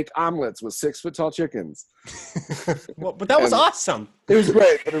us make omelets with 6-foot-tall chickens. Well, but that was awesome. It was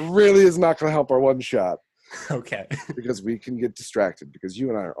great, but it really is not going to help our one shot. Okay. Because we can get distracted, because you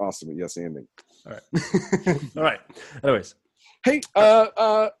and I are awesome at yes-anding. All right. All right. Anyways. Hey,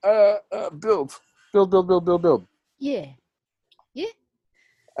 build. Yeah.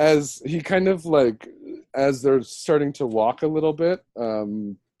 As he kind of like, as they're starting to walk a little bit,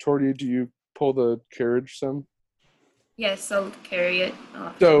 Torty, do you pull the carriage some? Yes, I'll carry it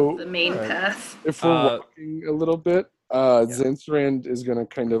off So, the main path. If we're walking a little bit, Zansaran is going to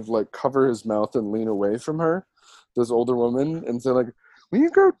kind of like cover his mouth and lean away from her, this older woman, and say like, will you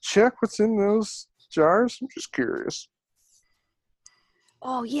go check what's in those jars? I'm just curious.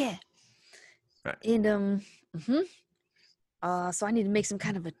 Oh yeah. Right. And so I need to make some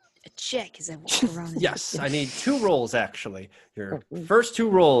kind of a check as I walk around. Yes, I need 2 rolls actually. Your first 2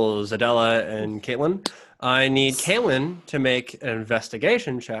 rolls, Adela and Caitlin. I need Caitlin to make an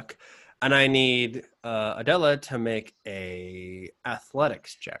investigation check, and I need Adela to make a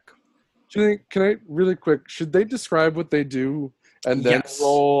athletics check. Julie, can I really quick? Should they describe what they do and then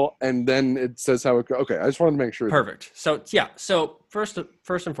roll, and then it says how it goes? Okay, I just wanted to make sure. Perfect. So yeah. So first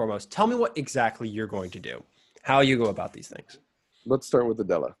and foremost, tell me what exactly you're going to do. How you go about these things. Let's start with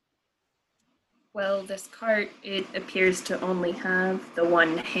Adela. Well, this cart, it appears to only have the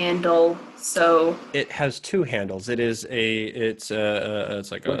one handle, so... It has 2 handles. It's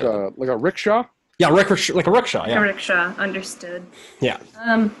like a rickshaw? Yeah, like a rickshaw, yeah. A rickshaw, understood. Yeah.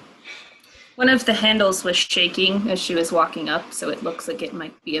 One of the handles was shaking as she was walking up, so it looks like it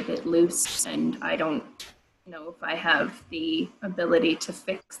might be a bit loose, and I don't know if I have the ability to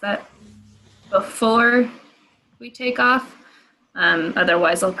fix that before we take off.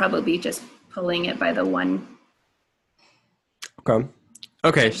 Otherwise, I'll probably be just pulling it by the one.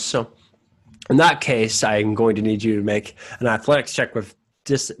 Okay, so in that case, I'm going to need you to make an athletics check with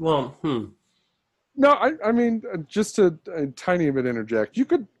No, I mean, just a tiny bit interject. You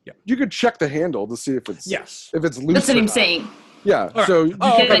could check the handle to see if it's loose. That's what I'm saying. Yeah. Right. So you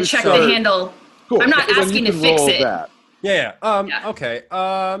can check the handle. Cool. I'm not so asking to fix it. That. Yeah. Okay.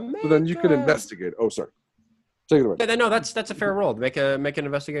 So then you could investigate. Oh, sorry. Take it away. Yeah, no, that's a fair roll. Make an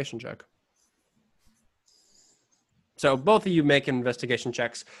investigation check. So both of you make investigation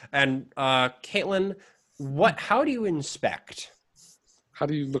checks, and Caitlin, how do you inspect? How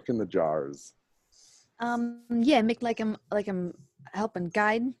do you look in the jars? Yeah, make like I'm helping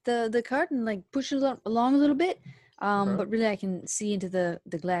guide the cart and like push it along a little bit. Okay. But really I can see into the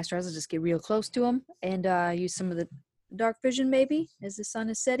glass jars. I'll just get real close to them and use some of the dark vision maybe as the sun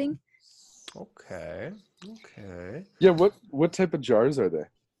is setting. Okay. Yeah, what type of jars are they?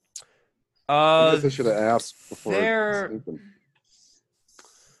 I guess I should have asked before. They're sleeping.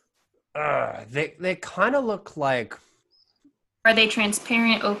 they kind of look like Are they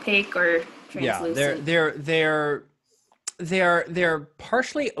transparent, opaque, or translucent? they're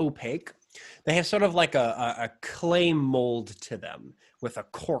partially opaque. They have sort of like a clay mold to them with a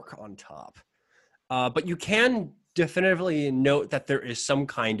cork on top. But you can definitively note that there is some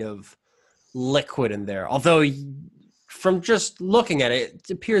kind of liquid in there. Although from just looking at it, it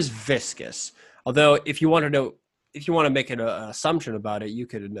appears viscous. Although if you want to make an assumption about it, you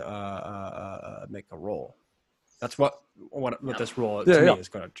could make a roll. That's what this roll to me is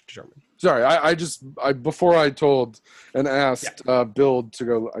going to determine. Sorry, I just before I told and asked Bill to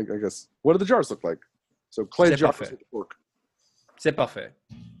go. I guess what do the jars look like? So clay jars with cork. C'est parfait.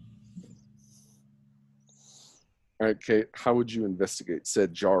 All right, Kate. How would you investigate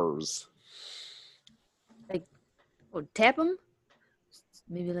said jars? Or tap them?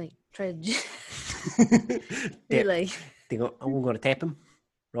 Maybe like try to Tap. like I'm going to tap him.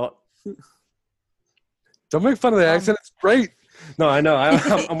 Right. Don't make fun of the accent. It's great. No, I know.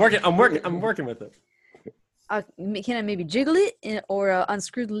 I'm working with it. can I maybe jiggle it or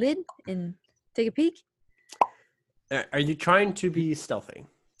unscrew the lid and take a peek? Are you trying to be stealthy?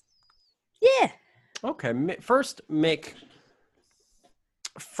 Yeah. Okay. First make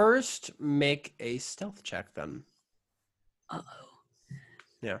a stealth check then. Uh-oh.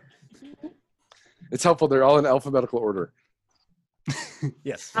 Yeah. It's helpful. They're all in alphabetical order.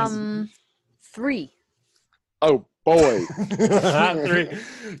 Yes. 3. Oh boy. 3.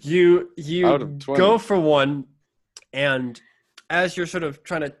 You Out of 20. go for one, and as you're sort of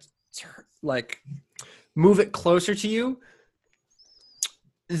trying to like move it closer to you,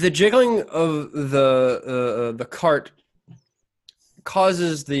 the jiggling of the cart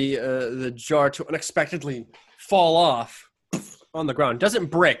causes the jar to unexpectedly fall off on the ground. Doesn't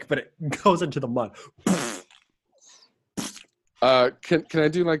break, but it goes into the mud. Can I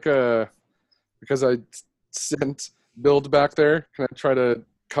do like because I sent Build back there? Can I try to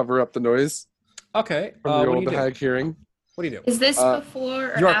cover up the noise Okay. from the What old do you do? hag hearing? What do you do? Is this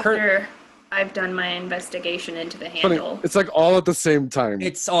before you or are after I've done my investigation into the Funny, handle? it's like all at the same time.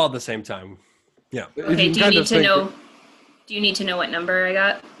 It's all at the same time. Yeah. Okay, can do you kind need of to think know? Do you need to know what number I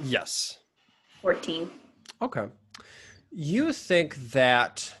got? Yes. 14. Okay. You think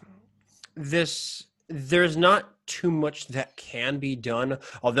that there's not too much that can be done,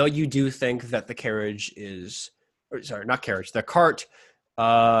 although you do think that the cart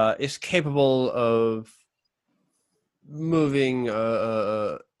is capable of moving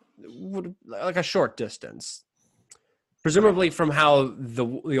like a short distance. Presumably from how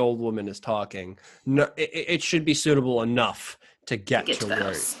the old woman is talking, no, it should be suitable enough to get to the where.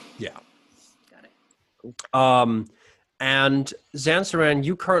 house. Yeah. Got it. And Zansaran,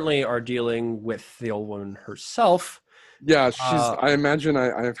 you currently are dealing with the old woman herself. Yeah, I imagine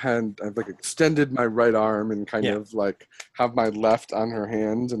I've like extended my right arm and kind of like have my left on her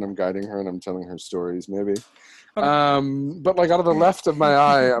hand, and I'm guiding her and I'm telling her stories, maybe. Okay. But like out of the left of my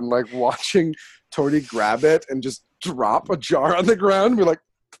eye, I'm like watching Torty grab it and just drop a jar on the ground and be like,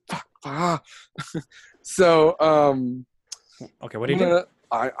 fuck, ah. So, Okay, what do you do?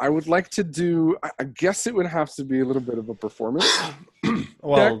 I would like to do, I guess it would have to be a little bit of a performance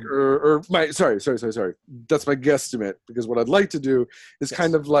Well, check or my, sorry. That's my guesstimate, because what I'd like to do is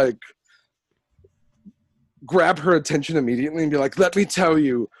kind of like grab her attention immediately and be like, let me tell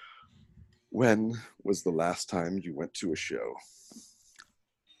you, when was the last time you went to a show?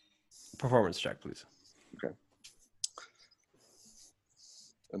 performance check, please. Okay.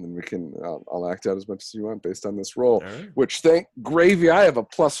 And then we can, I'll act out as much as you want based on this roll, All right. which thank gravy, I have a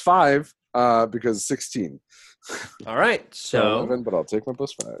 +5 because 16. All right. So 11, but I'll take my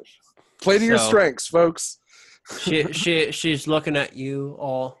 +5. Play to your strengths, folks. she's looking at you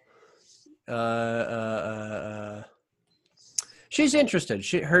all. She's interested.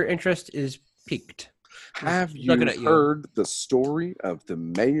 Her interest is piqued. Have you Looking at you. heard the story of the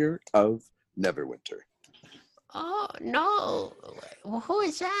mayor of Neverwinter? Oh, no. Who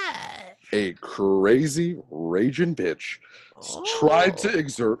is that? a crazy, raging bitch, tried to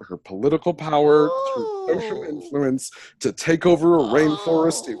exert her political power through social influence to take over a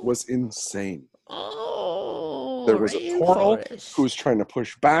rainforest. It was insane. There was a Toro who was trying to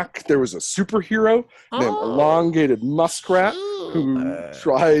push back. There was a superhero named Elongated Muskrat who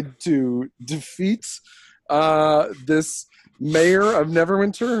tried to defeat this mayor of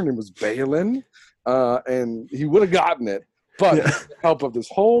Neverwinter. Her name was Balin, and he would have gotten it, but with the help of this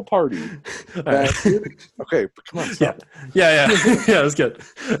whole party. Okay, come on, stop. Yeah, that's good.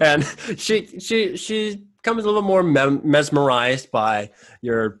 And she becomes a little more mesmerized by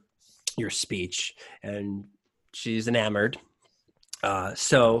your speech, and she's enamored.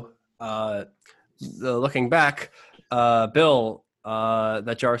 Looking back, Bill,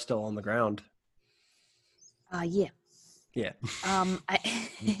 that jar's still on the ground. Yeah. Yeah. Am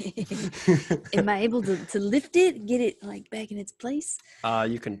I able to lift it, get it like back in its place?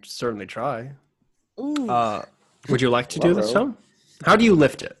 You can certainly try. Ooh. Would you like to do this, Tom? How do you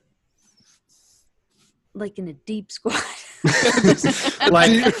lift it? Like in a deep squat. like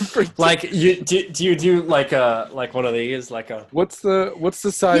you do you do like one of these, like a What's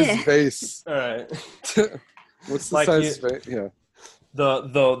the size base? all right. What's the Like size base? Yeah. The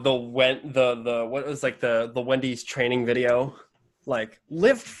what was like the Wendy's training video, like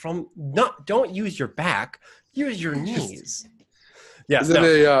lift from don't use your back, use your knees. Yeah. Is it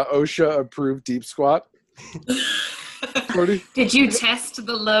a OSHA approved deep squat? Did you test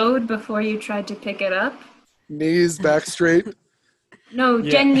the load before you tried to pick it up? Knees back straight. No,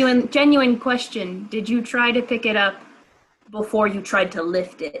 genuine question. Did you try to pick it up before you tried to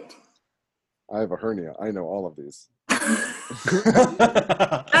lift it? I have a hernia. I know all of these. That's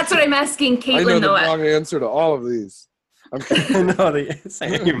what I'm asking Caitlin, I know the though. wrong answer to all of these. I'm kidding. No, the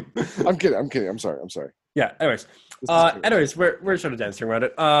same. I'm kidding. I'm sorry. Yeah. Anyways, we're sort of dancing around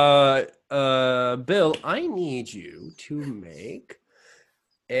it. Bill, I need you to make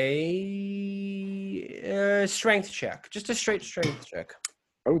a strength check, just a straight strength check.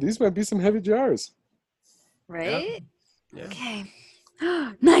 Oh, these might be some heavy jars. Right? Yeah. Okay.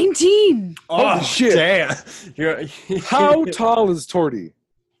 19! Holy shit. Damn. How tall is Torty?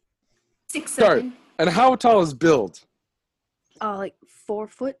 6'7". And how tall is Build? Like 4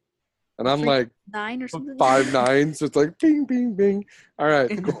 foot? And I'm like 9 or something? 5'9", so it's like bing, bing, bing. All right,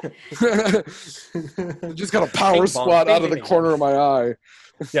 cool. Just got a power squat out of the corner of my eye.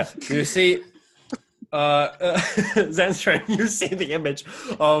 Yeah, you see, Zenstran, you see the image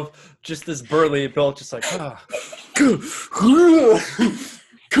of just this burly Bill, just like, and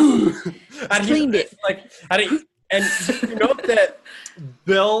Cleaned it. Like, and you note that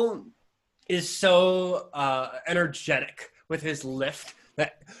Bill is so energetic with his lift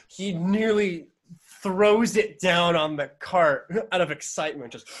that he nearly throws it down on the cart out of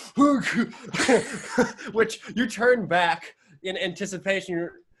excitement, just which you turn back in anticipation.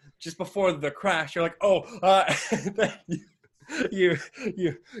 You're just before the crash. You're like, oh, you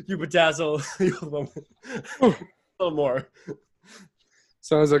bedazzle a little more.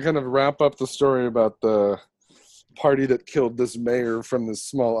 So as I kind of wrap up the story about the party that killed this mayor from this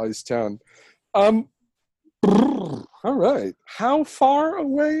small ice town, all right. How far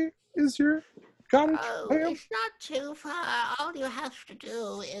away is your cottage? Oh, it's not too far. All you have to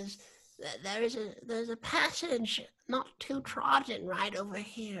do is there's a passage not too trodden right over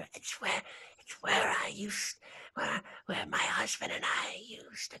here. It's where my husband and I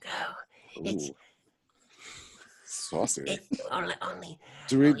used to go. It's saucy. It's only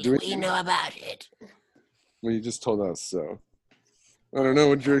we know about it. Well, you just told us, so I don't know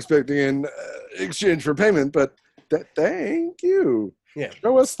what you're expecting in exchange for payment, but thank you. Yeah.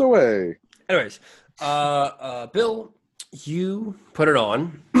 Show us the way. Anyways, Bill, you put it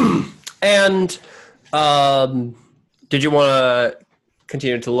on, and did you want to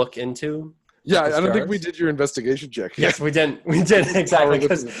continue to look into? Yeah, I don't think we did your investigation check. Yes, we did. We did exactly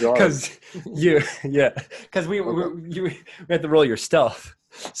because you had to roll your stealth.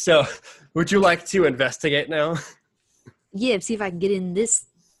 So, would you like to investigate now? Yeah, see if I can get in this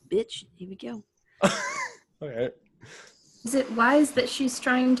bitch. Here we go. Okay. Is it wise that she's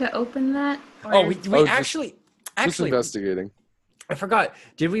trying to open that? Oh, we actually just investigating. I forgot.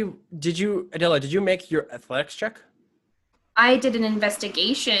 Did you, Adela, did you make your athletics check? I did an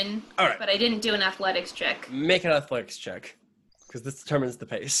investigation, all right, but I didn't do an athletics check. Make an athletics check, because this determines the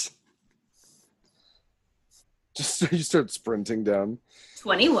pace. Just you start sprinting down.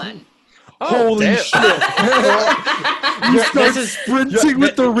 21. Oh, holy shit! You start sprinting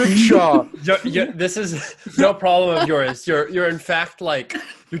with the rickshaw. This is no problem of yours. You're in fact like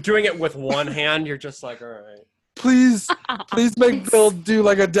you're doing it with one hand. You're just like, all right. Please make Bill do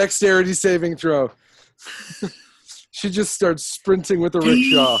like a dexterity saving throw. She just starts sprinting with the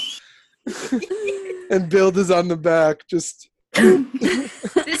rickshaw. And Bill is on the back, just...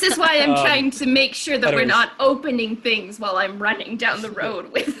 This is why I'm trying to make sure that we're anyways. not opening things while I'm running down the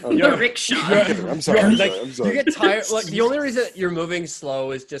road with the You're- rickshaw. I'm sorry. I'm Like, sorry. I'm sorry. You get tired. Like, the only reason you're moving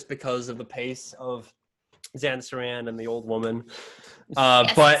slow is just because of the pace of Zansaran and the old woman.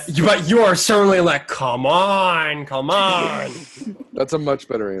 Yes. But you are certainly like, come on. That's a much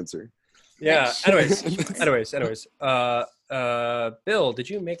better answer. Yeah. Anyways. Bill, did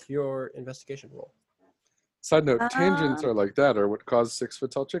you make your investigation roll? Side note, tangents are like that, or what cause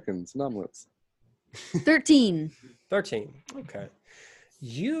 6-foot-tall chickens and omelets. 13. 13. Okay.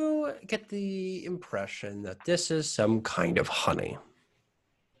 You get the impression that this is some kind of honey.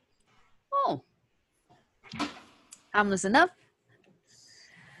 Oh. Harmless enough.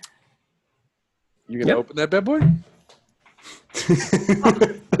 You gonna Yep. open that bad boy?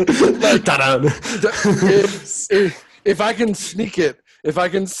 Ta-da. if I can sneak it, if I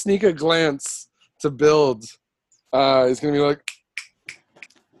can sneak a glance to Build, it's gonna be like,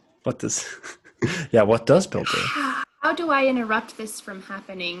 What does Bill do? How do I interrupt this from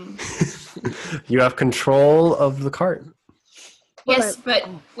happening? You have control of the cart. Yes, but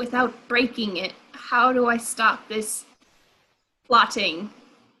without breaking it, how do I stop this plotting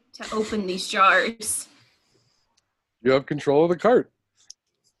to open these jars? you have control of the cart.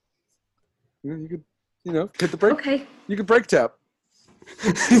 You could, hit the brake. Okay, You could brake tap.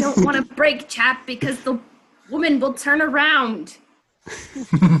 I don't want to break, chap, because the woman will turn around.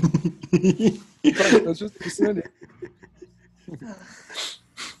 That's just an idea.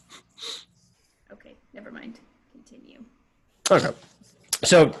 Okay, never mind. Continue. Okay.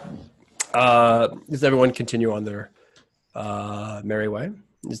 So, does everyone continue on their merry way?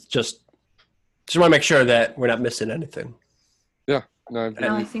 It's just want to make sure that we're not missing anything. Yeah. No,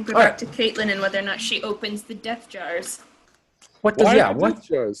 Now I think we're All back to Caitlin and whether or not she opens the death jars. What does? why Yeah. the What? death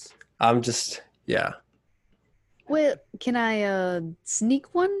jars? I'm just. Yeah. Well, can I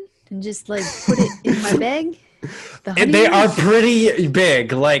sneak one and just like put it in my bag? The And they honey are ones? pretty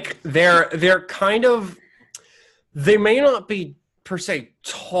big. Like they're kind of. They may not be per se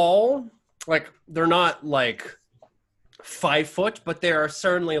tall. Like they're not like 5 foot, but they are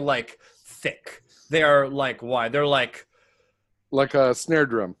certainly like thick. They are like wide. They're like. Like a snare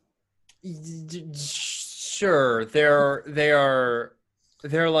drum. Sure, they're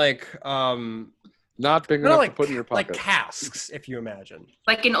like Not big they're enough like to put in your like pocket. casks, if you imagine.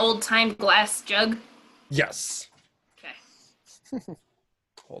 Like an old-time glass jug. Yes. Okay.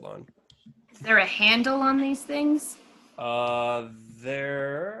 Hold on. Is there a handle on these things?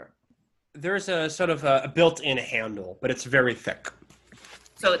 There's a sort of a built-in handle, but it's very thick.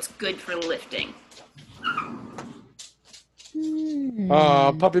 So it's good for lifting.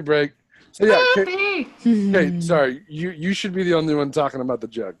 Puppy break. So yeah, Puppy! Kate, sorry, you should be the only one talking about the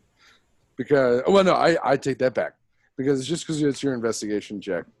jug, because no, I take that back, because it's just because it's your investigation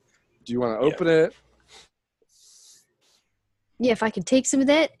check. Do you want to open it? Yeah, if I could take some of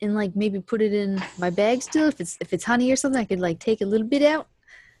that and like maybe put it in my bag still, if it's honey or something, I could like take a little bit out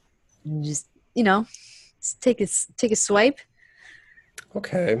and just just take a swipe.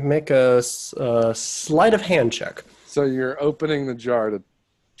 Okay, make a sleight of hand check. So you're opening the jar to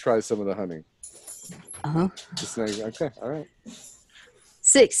try some of the honey. Just Okay, all right.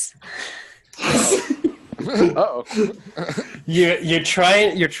 6. Uh-oh. You're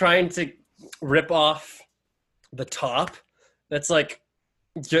trying to rip off the top. That's like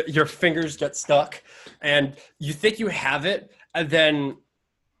your fingers get stuck, and you think you have it, and then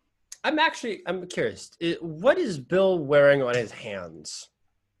I'm curious. What is Bill wearing on his hands?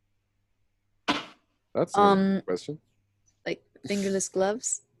 That's a good question. Like fingerless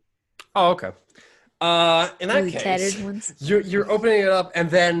gloves, Oh, okay. In that really case, tattered ones. you're opening it up, and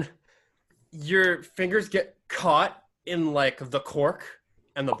then your fingers get caught in like the cork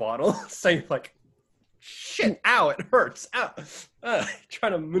and the bottle. So you're like, shit, ow, it hurts. Ow.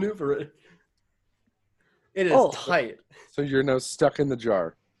 Trying to maneuver it. It is tight. So you're now stuck in the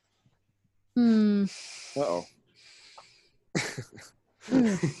jar. Uh-oh.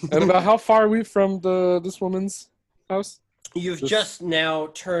 And about how far are we from this woman's house? You've just now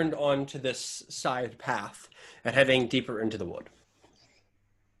turned onto this side path and heading deeper into the wood.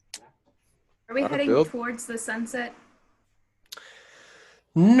 Are we heading Bill? towards the sunset?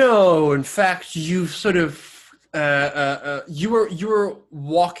 No, in fact, you sort of you were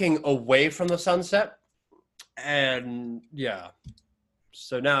walking away from the sunset, and yeah.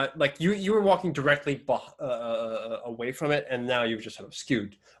 So now, like you were walking directly away from it, and now you've just sort of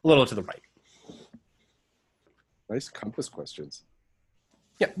skewed a little to the right. Nice compass questions.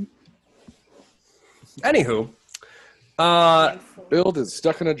 Anywho, Build is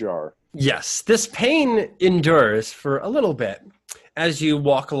stuck in a jar. yes, this pain endures for a little bit as you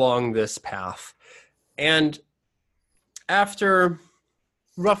walk along this path. And after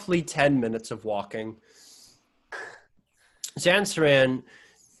roughly 10 minutes of walking, Zansaran,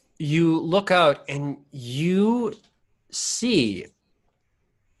 you look out and you see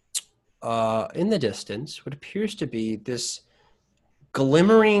in the distance what appears to be this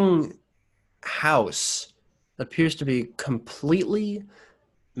glimmering house that appears to be completely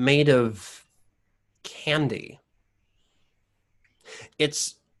made of candy.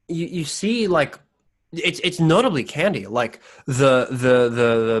 It's you see like it's notably candy. Like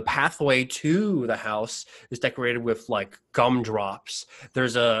the pathway to the house is decorated with like gumdrops.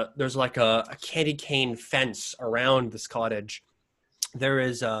 There's like a candy cane fence around this cottage. There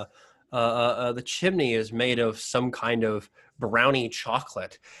is the chimney is made of some kind of brownie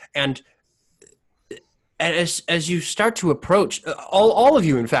chocolate, and as you start to approach, all of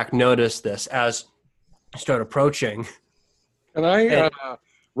you in fact notice this as you start approaching. Can I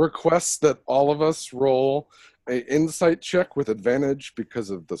request that all of us roll a insight check with advantage because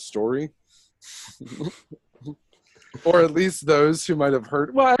of the story? Or at least those who might have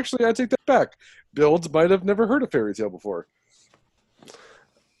heard. Well, actually, I take that back. Builds might have never heard a fairy tale before.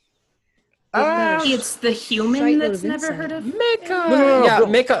 It's the human Slight that's little never insight. heard of. Make a No, Build,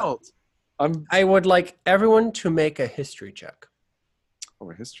 make a. Build. I would like everyone to make a history check.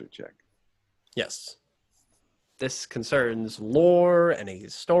 A history check. Yes. This concerns lore, any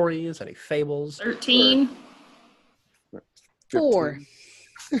stories, any fables. 13. 4.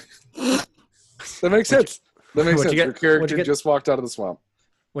 15. That makes sense. That makes What'd sense. you get? Your character What'd you get? just walked out of the swamp.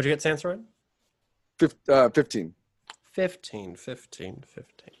 What'd you get, Sansarin? 15. 15.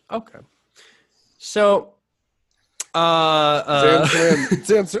 Okay. So,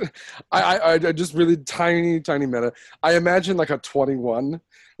 Zansarin, I just really tiny meta. I imagine like a 21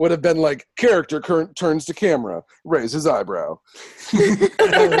 would have been like character turns to camera, raise his eyebrow.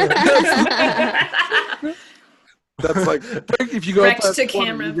 That's like if you go Direct past to 20,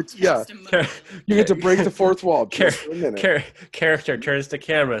 camera. you get to break the fourth wall just for a minute. Character turns to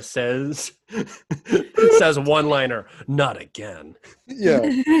camera, says one-liner, not again.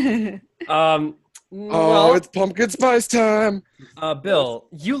 Yeah. Oh, Oh, it's pumpkin spice time. Bill,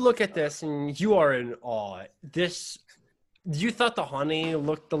 you look at this and you are in awe. You thought the honey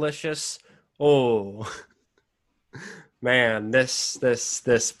looked delicious. Oh, man, this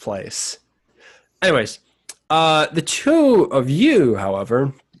place. Anyways, the two of you,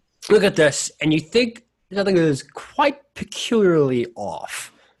 however, look at this and you think something is quite peculiarly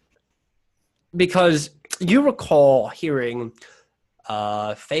off, because you recall hearing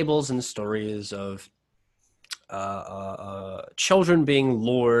fables and stories of children being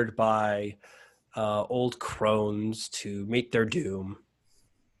lured by old crones to meet their doom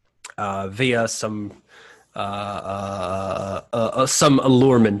via some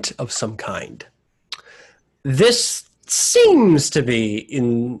allurement of some kind. This seems to be,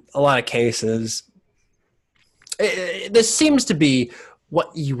 in a lot of cases, this seems to be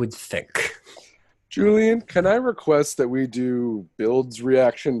what you would think. Julian, can I request that we do Build's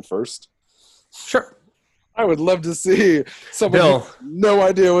reaction first? Sure. I would love to see someone Bill. who has no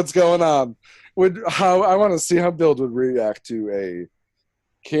idea what's going on. I want to see how Build would react to a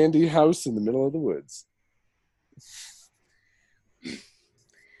candy house in the middle of the woods.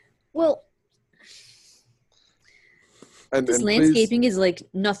 Well, And this please, landscaping is like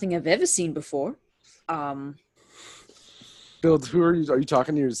nothing I've ever seen before. Build, who are you? Are you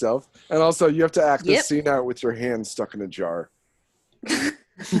talking to yourself? And also, you have to act Yep. this scene out with your hand stuck in a jar. You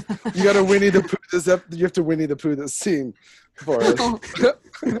got to Winnie the Pooh this up. You have to Winnie the Pooh this scene for us.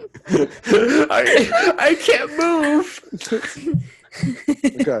 I can't move.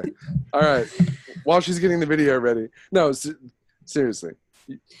 Okay. All right. While she's getting the video ready. No, seriously.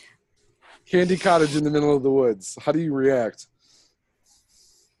 Candy cottage in the middle of the woods. How do you react?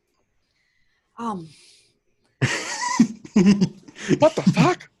 What the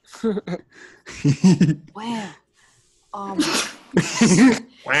fuck? Wow. Wow.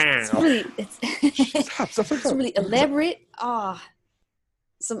 It's really, Stop. it's really elaborate. I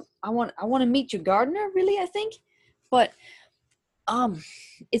want to meet your gardener, really, I think. But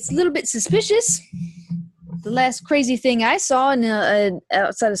it's a little bit suspicious. The last crazy thing I saw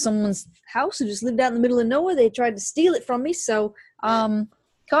outside of someone's house who just lived out in the middle of nowhere, they tried to steal it from me. So,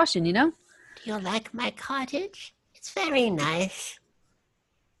 caution, you know? Do you like my cottage? It's very nice.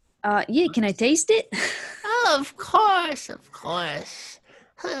 Yeah, can I taste it? Oh, of course.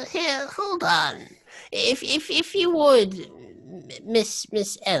 Here, hold on. if you would,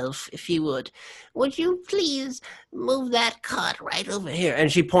 Miss Elf, if you would you please move that cart right over here?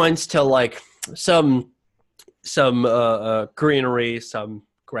 And she points to like some greenery, some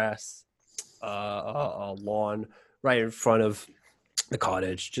grass, a lawn right in front of the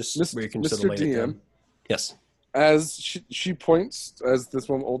cottage, just where you can sort of Mr. lay it DM, down. Yes. as she points, as this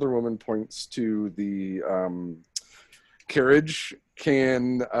one older woman points to the carriage,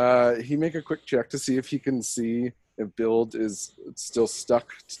 can he make a quick check to see if he can see if Build is still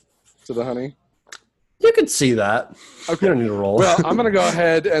stuck to the honey? You can see that. Okay. You don't need to roll. Well, I'm gonna go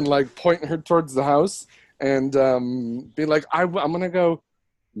ahead and like point her towards the house and be like, I'm gonna go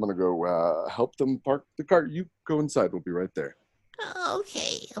help them park the car. You go inside. We'll be right there.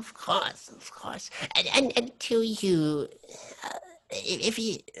 Okay, of course. And to you, if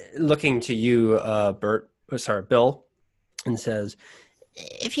you Looking to you, Bill, and says,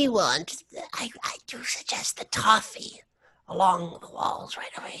 if you want, I do suggest the toffee along the walls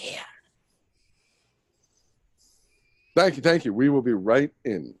right over here. Thank you. We will be right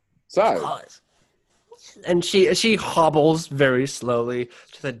inside. Of course. and she hobbles very slowly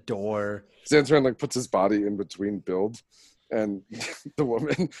to the door. Zantaran like puts his body in between Build and the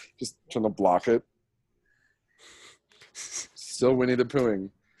woman, just trying to block it. Still Winnie the Poohing.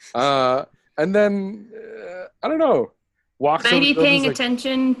 And then I don't know. Walks Would I over be to Build and paying is like,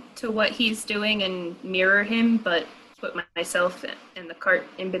 attention to what he's doing and mirror him, but put myself in the cart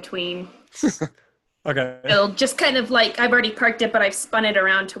in between? Okay. It'll just kind of like, I've already parked it, but I've spun it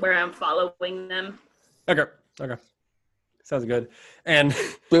around to where I'm following them. Okay. Sounds good. And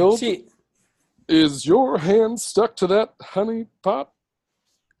Build, she, is your hand stuck to that honey pot?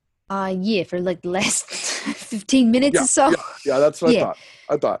 Yeah, for like the last 15 minutes or so. Yeah, that's what Yeah.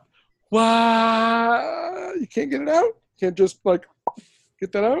 I thought. What? You can't get it out? Can't just like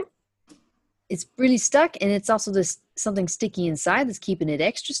get that out? It's really stuck, and it's also this something sticky inside that's keeping it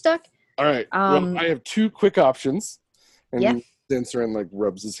extra stuck. All right. Well, I have two quick options. And Yeah. Zantaran like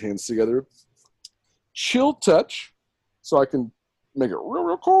rubs his hands together. Chill touch, so I can make it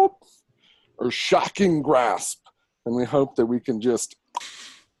real cold, or shocking grasp, and we hope that we can just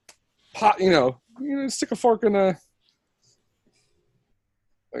pot, stick a fork in a.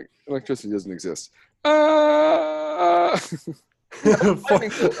 Like electricity doesn't exist.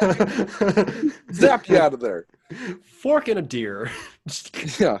 Zap you out of there. fork in a deer.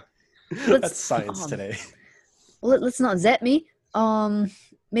 Yeah. That's science today. Well, let's not zap me.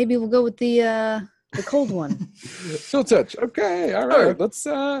 Maybe we'll go with the cold one. Chill touch. Okay. All right. Let's.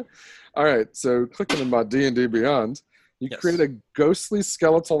 All right. So clicking in my D&D Beyond, you Yes. create a ghostly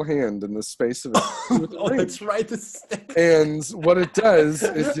skeletal hand in the space of it. Oh, that's right. And what it does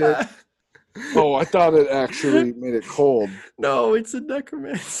is it. Oh, I thought it actually made it cold. No, it's a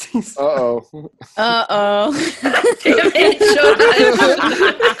necromancy. Uh-oh. Uh-oh. Damn it,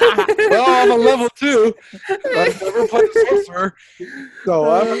 Well, I'm a level 2. I've never played sorcerer, so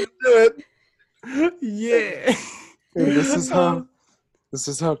I'm gonna do it. Yeah. And this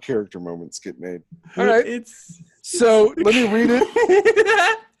is how character moments get made. All right. It's So let me read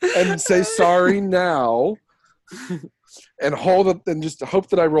it and say sorry now, and hold it, and just hope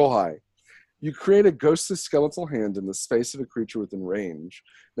that I roll high. You create a ghostly skeletal hand in the space of a creature within range,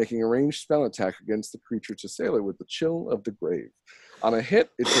 making a ranged spell attack against the creature to assail it with the chill of the grave. On a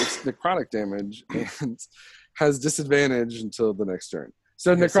hit, it takes necrotic damage and has disadvantage until the next turn.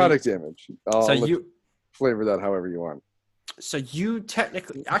 So Okay, necrotic damage. I'll so let you flavor that however you want. so you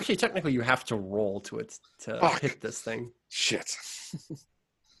technically you have to roll to Fuck. hit this thing. Shit.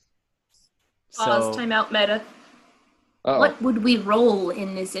 Pause, time out, meta. Uh-oh. What would we roll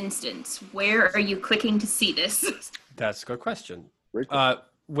in this instance? Where are you clicking to see this? That's a good question. Great question.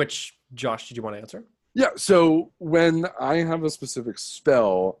 Which Josh did you want to answer? Yeah, so when I have a specific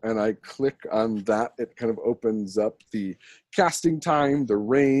spell and I click on that, it kind of opens up the casting time, the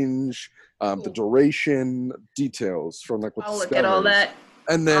range, the duration, details from like what I'll the look spell at all is. that.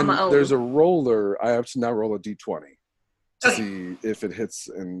 And then on my own. there's a roller. I have to now roll a d20 to Okay. see if it hits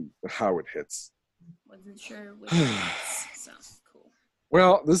and how it hits. Wasn't sure which ones. So cool.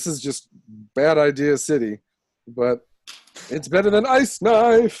 Well, this is just bad idea city, but it's better than ice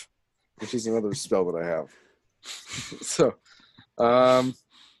knife, which is another spell that I have. So, I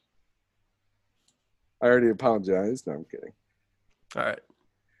already apologized. No, I'm kidding. All right.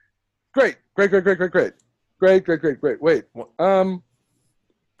 Great. Wait. What?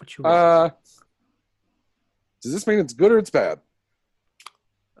 What you want? Does this mean it's good or it's bad?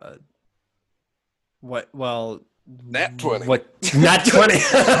 What? Well, Nat 20. What? Not 20.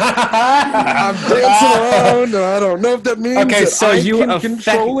 I'm dancing around, and I don't know if that means Okay, that so I you can affect-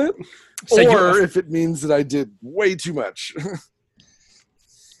 control it, So you or aff- if it means that I did way too much.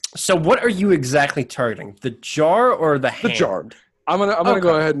 So what are you exactly targeting? The jar or the hand? The jar. I'm gonna Okay.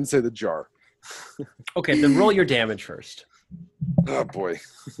 go ahead and say the jar. Okay, then roll your damage first. Oh boy.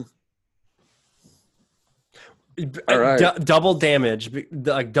 All right. Double damage,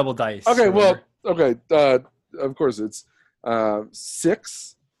 like double dice. Okay, well, remember? okay. Of course it's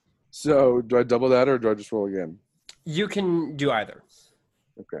 6. So do I double that or do I just roll again? You can do either.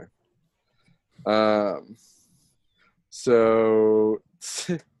 Okay. So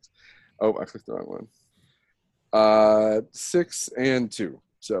oh, I clicked the wrong one. 6 and 2,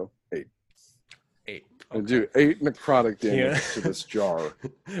 so 8. 8. I do 8 necrotic damage Yeah. to this jar.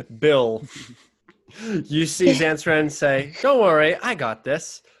 Bill, you see Xanthran say, "Don't worry, I got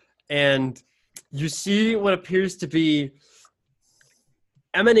this." And you see what appears to be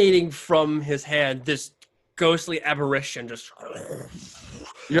emanating from his hand, this ghostly apparition just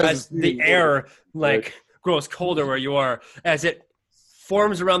You guys as see the air like grows colder where you are, as it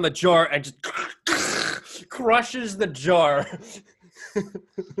forms around the jar and just crushes the jar,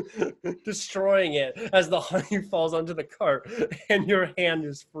 destroying it as the honey falls onto the cart and your hand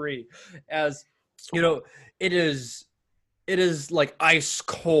is free. As you know, it is like ice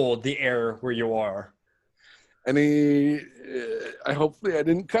cold, the air where you are. Any? I hopefully I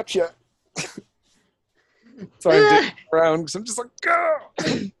didn't cut you. So I'm digging around because I'm just like, go.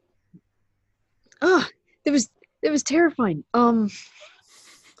 Oh, that was terrifying.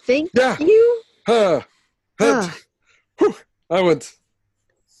 Thank Yeah. you. Huh. Ah. Whew. I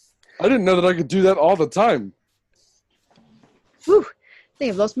didn't know that I could do that all the time. Whew, I think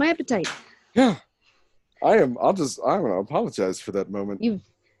I've lost my appetite. Yeah. I'm gonna apologize for that moment. You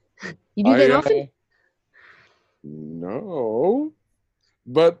do that often? No.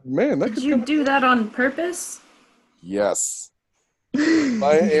 But man, that Did could you come. do that on purpose? Yes.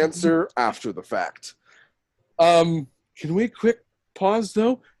 My answer after the fact. Can we quick pause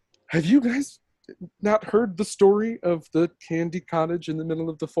though? Have you guys not heard the story of the candy cottage in the middle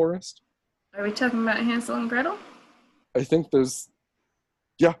of the forest? Are we talking about Hansel and Gretel? I think there's.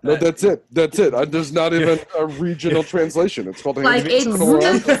 Yeah, no, that's it. That's it. There's not even a regional translation. It's called Like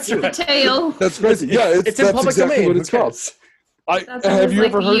it's a tale. That's crazy. Yeah, it's in that's public exactly domain. what it's Who called. cares? Have you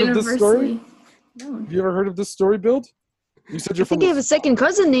ever heard of this story? universally known. Have you ever heard of this story, Build? You said I you're from. think I have a second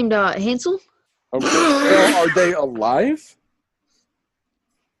cousin named Hansel. Okay. Well, are they alive?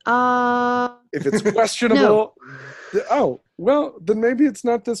 If it's questionable, oh well, then maybe it's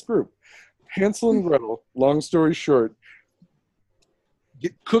not this group. Hansel and Gretel. Long story short,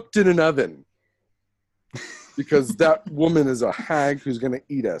 get cooked in an oven because that woman is a hag who's going to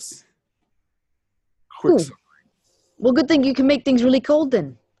eat us. Quick. Ooh. Well, good thing you can make things really cold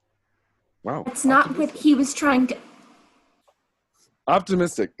then. Wow. That's not what he was trying to.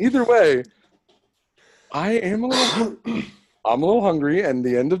 Optimistic. Either way, I am I'm a little hungry, and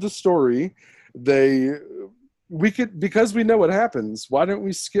the end of the story, we could, because we know what happens, why don't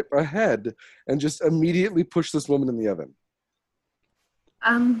we skip ahead and just immediately push this woman in the oven?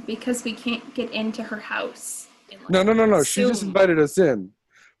 Because we can't get into her house. No. She just Assume. invited us in.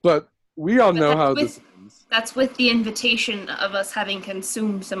 But we all know that's how with- this ends. That's with the invitation of us having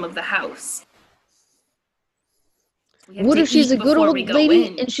consumed some of the house. We have What to if she's eat a good before old we go lady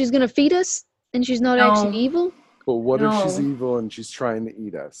in. and she's gonna feed us and she's not No. actually evil? But what if she's No. evil and she's trying to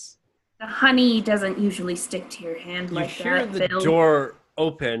eat us? The honey doesn't usually stick to your hand You like hear that, the Phil. door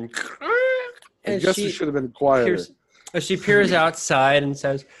open. I And guess we should have been quieter. she peers outside and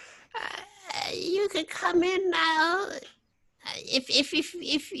says, You could come in now. If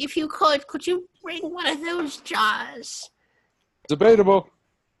you could you bring one of those jars? Debatable.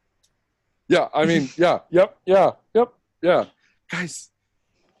 Yeah, I mean, yeah. Guys,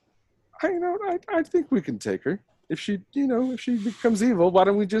 I think we can take her. If she becomes evil, why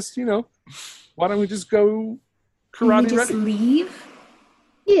don't we just go Can karate we just ready? leave?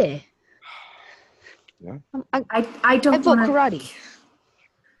 Yeah. Yeah. I I don't vote want karate.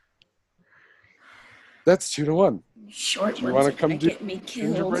 That's 2-1. short Do you ones want are to come gonna do get me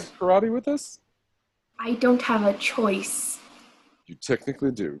gingerbread killed. karate with us? I don't have a choice. You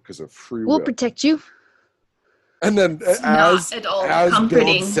technically do because of free We'll will. protect you. And then It's as not at all Bill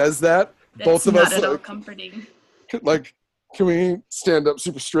comforting. says that, That's both of not us at all comforting. can we stand up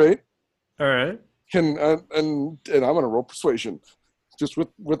super straight? "All right." And I'm gonna roll persuasion, just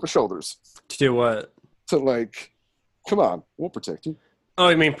with the shoulders. To do what? To come on, we'll protect you. Oh,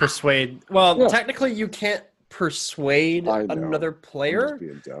 you mean persuade? Well, Yeah. technically, you can't persuade I know. another I'm just player.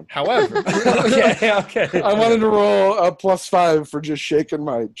 being dumb. However, okay. I wanted to roll a +5 for just shaking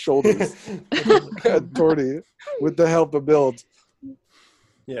my shoulders at Torty with the help of Build.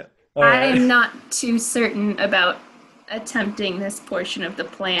 Yeah. All I right. am not too certain about attempting this portion of the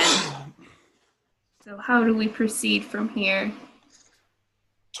plan. So how do we proceed from here?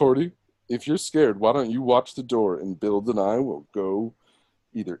 Torty, if you're scared, why don't you watch the door and Build and I will go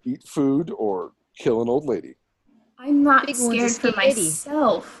either eat food or kill an old lady. I'm not Big one's a scared for skitty.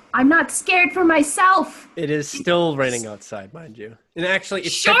 myself. I'm not scared for myself. It is still raining outside, mind you. And actually,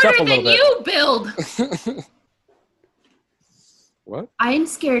 it's picked Shorter up a little than bit. you, Build. What? I am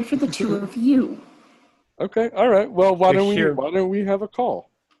scared for the two of you. Okay, all right. Well, why You don't we have a call?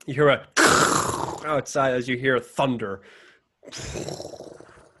 You hear a outside as you hear thunder.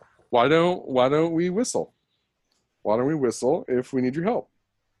 Why don't we whistle? Why don't we whistle if we need your help?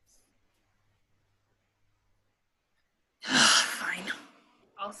 Fine.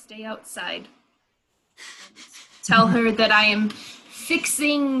 I'll stay outside. Tell her that I am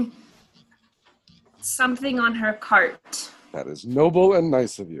fixing something on her cart. That is noble and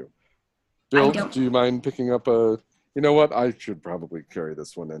nice of you. Bill, don't- do you mind picking up a... You know what? I should probably carry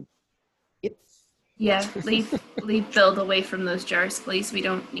this one in. Yeah, leave Build away from those jars, please. We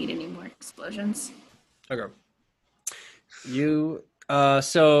don't need any more explosions. Okay. You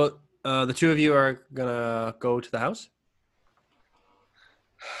so the two of you are gonna go to the house?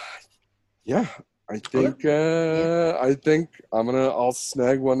 Yeah, I think I'll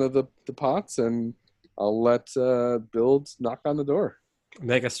snag one of the pots and I'll let Build knock on the door.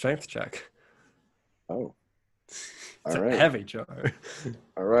 Make a strength check. Oh. It's All a right. heavy jar.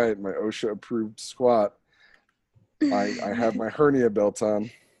 All right, my OSHA approved squat. I have my hernia belt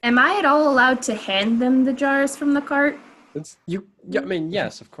on. Am I at all allowed to hand them the jars from the cart? It's I mean,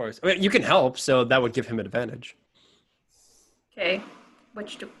 yes, of course. I mean, you can help, so that would give him an advantage. Okay.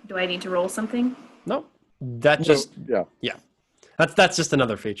 Which do I need to roll something? No, that just yeah. that's just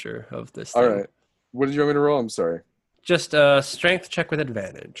another feature of this. All thing. right. What did you want me to roll? I'm sorry. Just a strength check with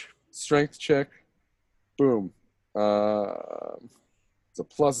advantage. Strength check. Boom. It's a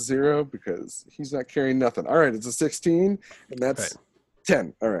 +0 because he's not carrying nothing. All right, it's a 16, and that's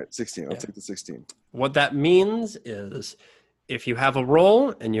 10. All right, 16. I'll take the 16. What that means is, if you have a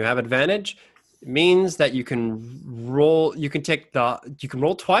roll and you have advantage, it means that you can roll. You can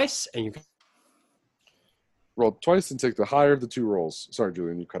roll twice, and you can. Roll twice and take the higher of the two rolls. Sorry,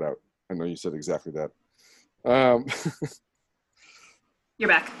 Julian, you cut out. I know you said exactly that. You're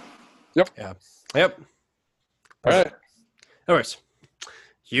back. Yep. All right. Anyways,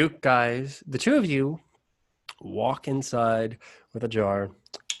 you guys, the two of you, walk inside with a jar,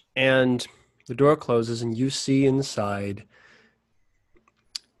 and the door closes, and you see inside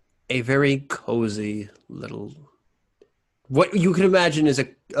a very cozy little, what you can imagine is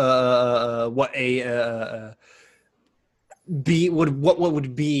what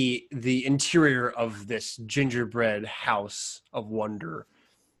would be the interior of this gingerbread house of wonder.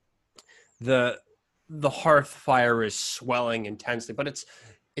 The hearth fire is swelling intensely, but it's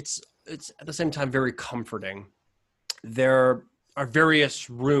at the same time very comforting. There are various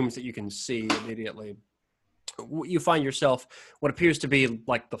rooms that you can see immediately. You find yourself what appears to be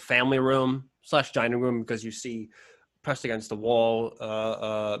like the family room / dining room, because you see pressed against the wall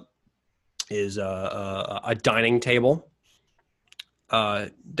is a dining table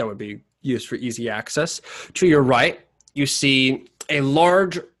that would be used for easy access. To your right, you see a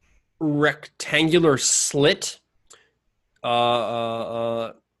large rectangular slit,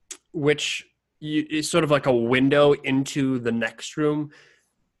 which is sort of like a window into the next room,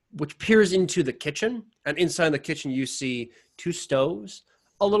 which peers into the kitchen. And inside the kitchen, you see 2 stoves,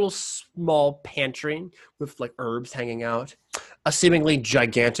 a little small pantry with like herbs hanging out, a seemingly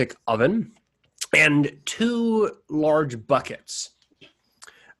gigantic oven, and 2 large buckets.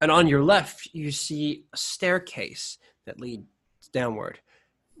 And on your left, you see a staircase that leads downward.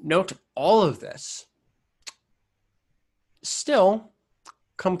 Note all of this still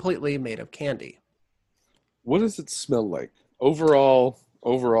completely made of candy. What does it smell like? Overall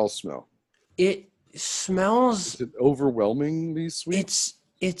smell. It smells. Is it overwhelmingly sweet?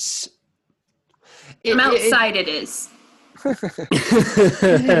 From outside it is.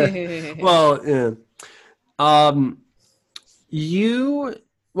 Well, yeah.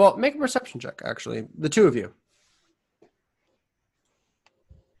 Make a perception check, actually. The two of you.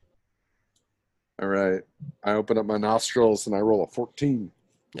 All right. I open up my nostrils and I roll a 14.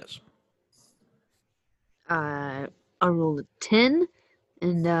 Yes. I rolled a 10,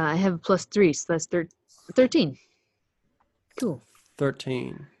 and I have a +3, so that's 13. Cool.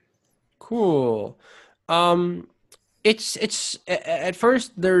 13. Cool. It's at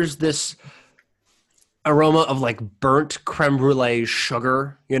first there's this aroma of like burnt creme brulee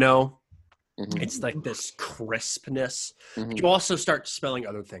sugar, you know. Mhm. It's like this crispness. Mhm. You also start smelling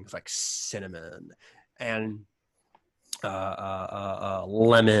other things like cinnamon and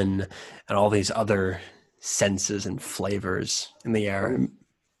lemon and all these other senses and flavors in the air.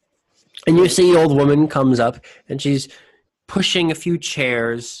 And you see, old woman comes up and she's pushing a few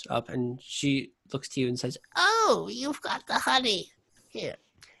chairs up, and she looks to you and says, Oh, you've got the honey. Here,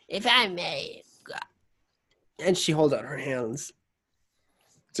 if I may. and she holds out her hands.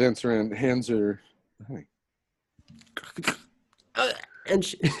 Zansarin hands her honey. And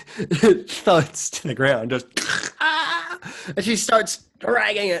she thuds to the ground, just and she starts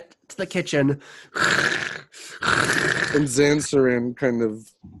dragging it to the kitchen. And Zansarin kind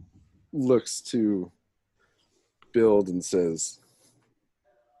of looks to Build and says,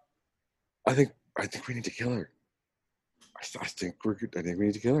 I think we need to kill her. I think we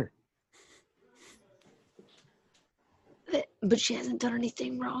need to kill her. But she hasn't done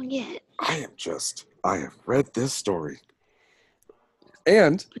anything wrong yet. I have read this story.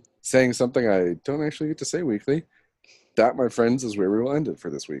 And saying something I don't actually get to say weekly, that, my friends, is where we will end it for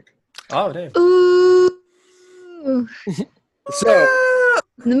this week. Oh, damn. Ooh. So,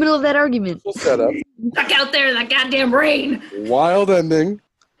 In the middle of that argument. we'll set up. Stuck out there in the goddamn rain. Wild ending.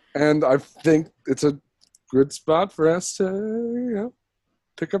 And I think it's a good spot for us to,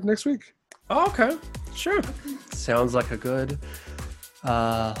 pick up next week. Oh, okay. Sure. Sounds like a good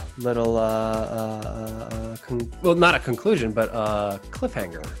little, well, not a conclusion, but a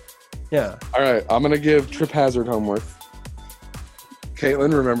cliffhanger. Yeah. All right, I'm going to give Trip Hazard homework.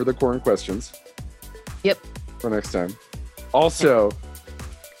 Caitlin, remember the corn questions. Yep. For next time. Also,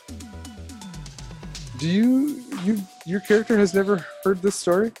 do your character has never heard this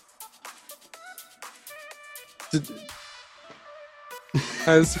story?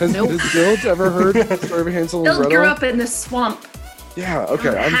 Has Nope. Bill ever heard the story of Hansel and Bill Gretel? grew up in the swamp. Yeah,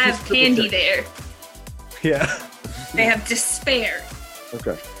 okay. They I'm have just candy there. Yeah. They have despair.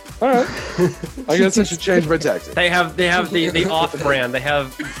 Okay. All right. I guess I should change my tactic. They have the off-brand. They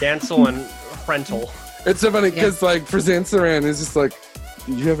have Dancel and Frentel. It's so funny because, for Zansaran, it's just like,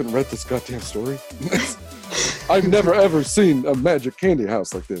 you haven't read this goddamn story? I've never ever seen a magic candy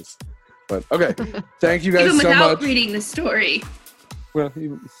house like this. But, okay. Thank you guys Even so without much. reading the story. Well,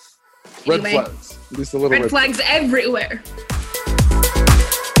 even red Anyway. flags. At least a little Red flags everywhere.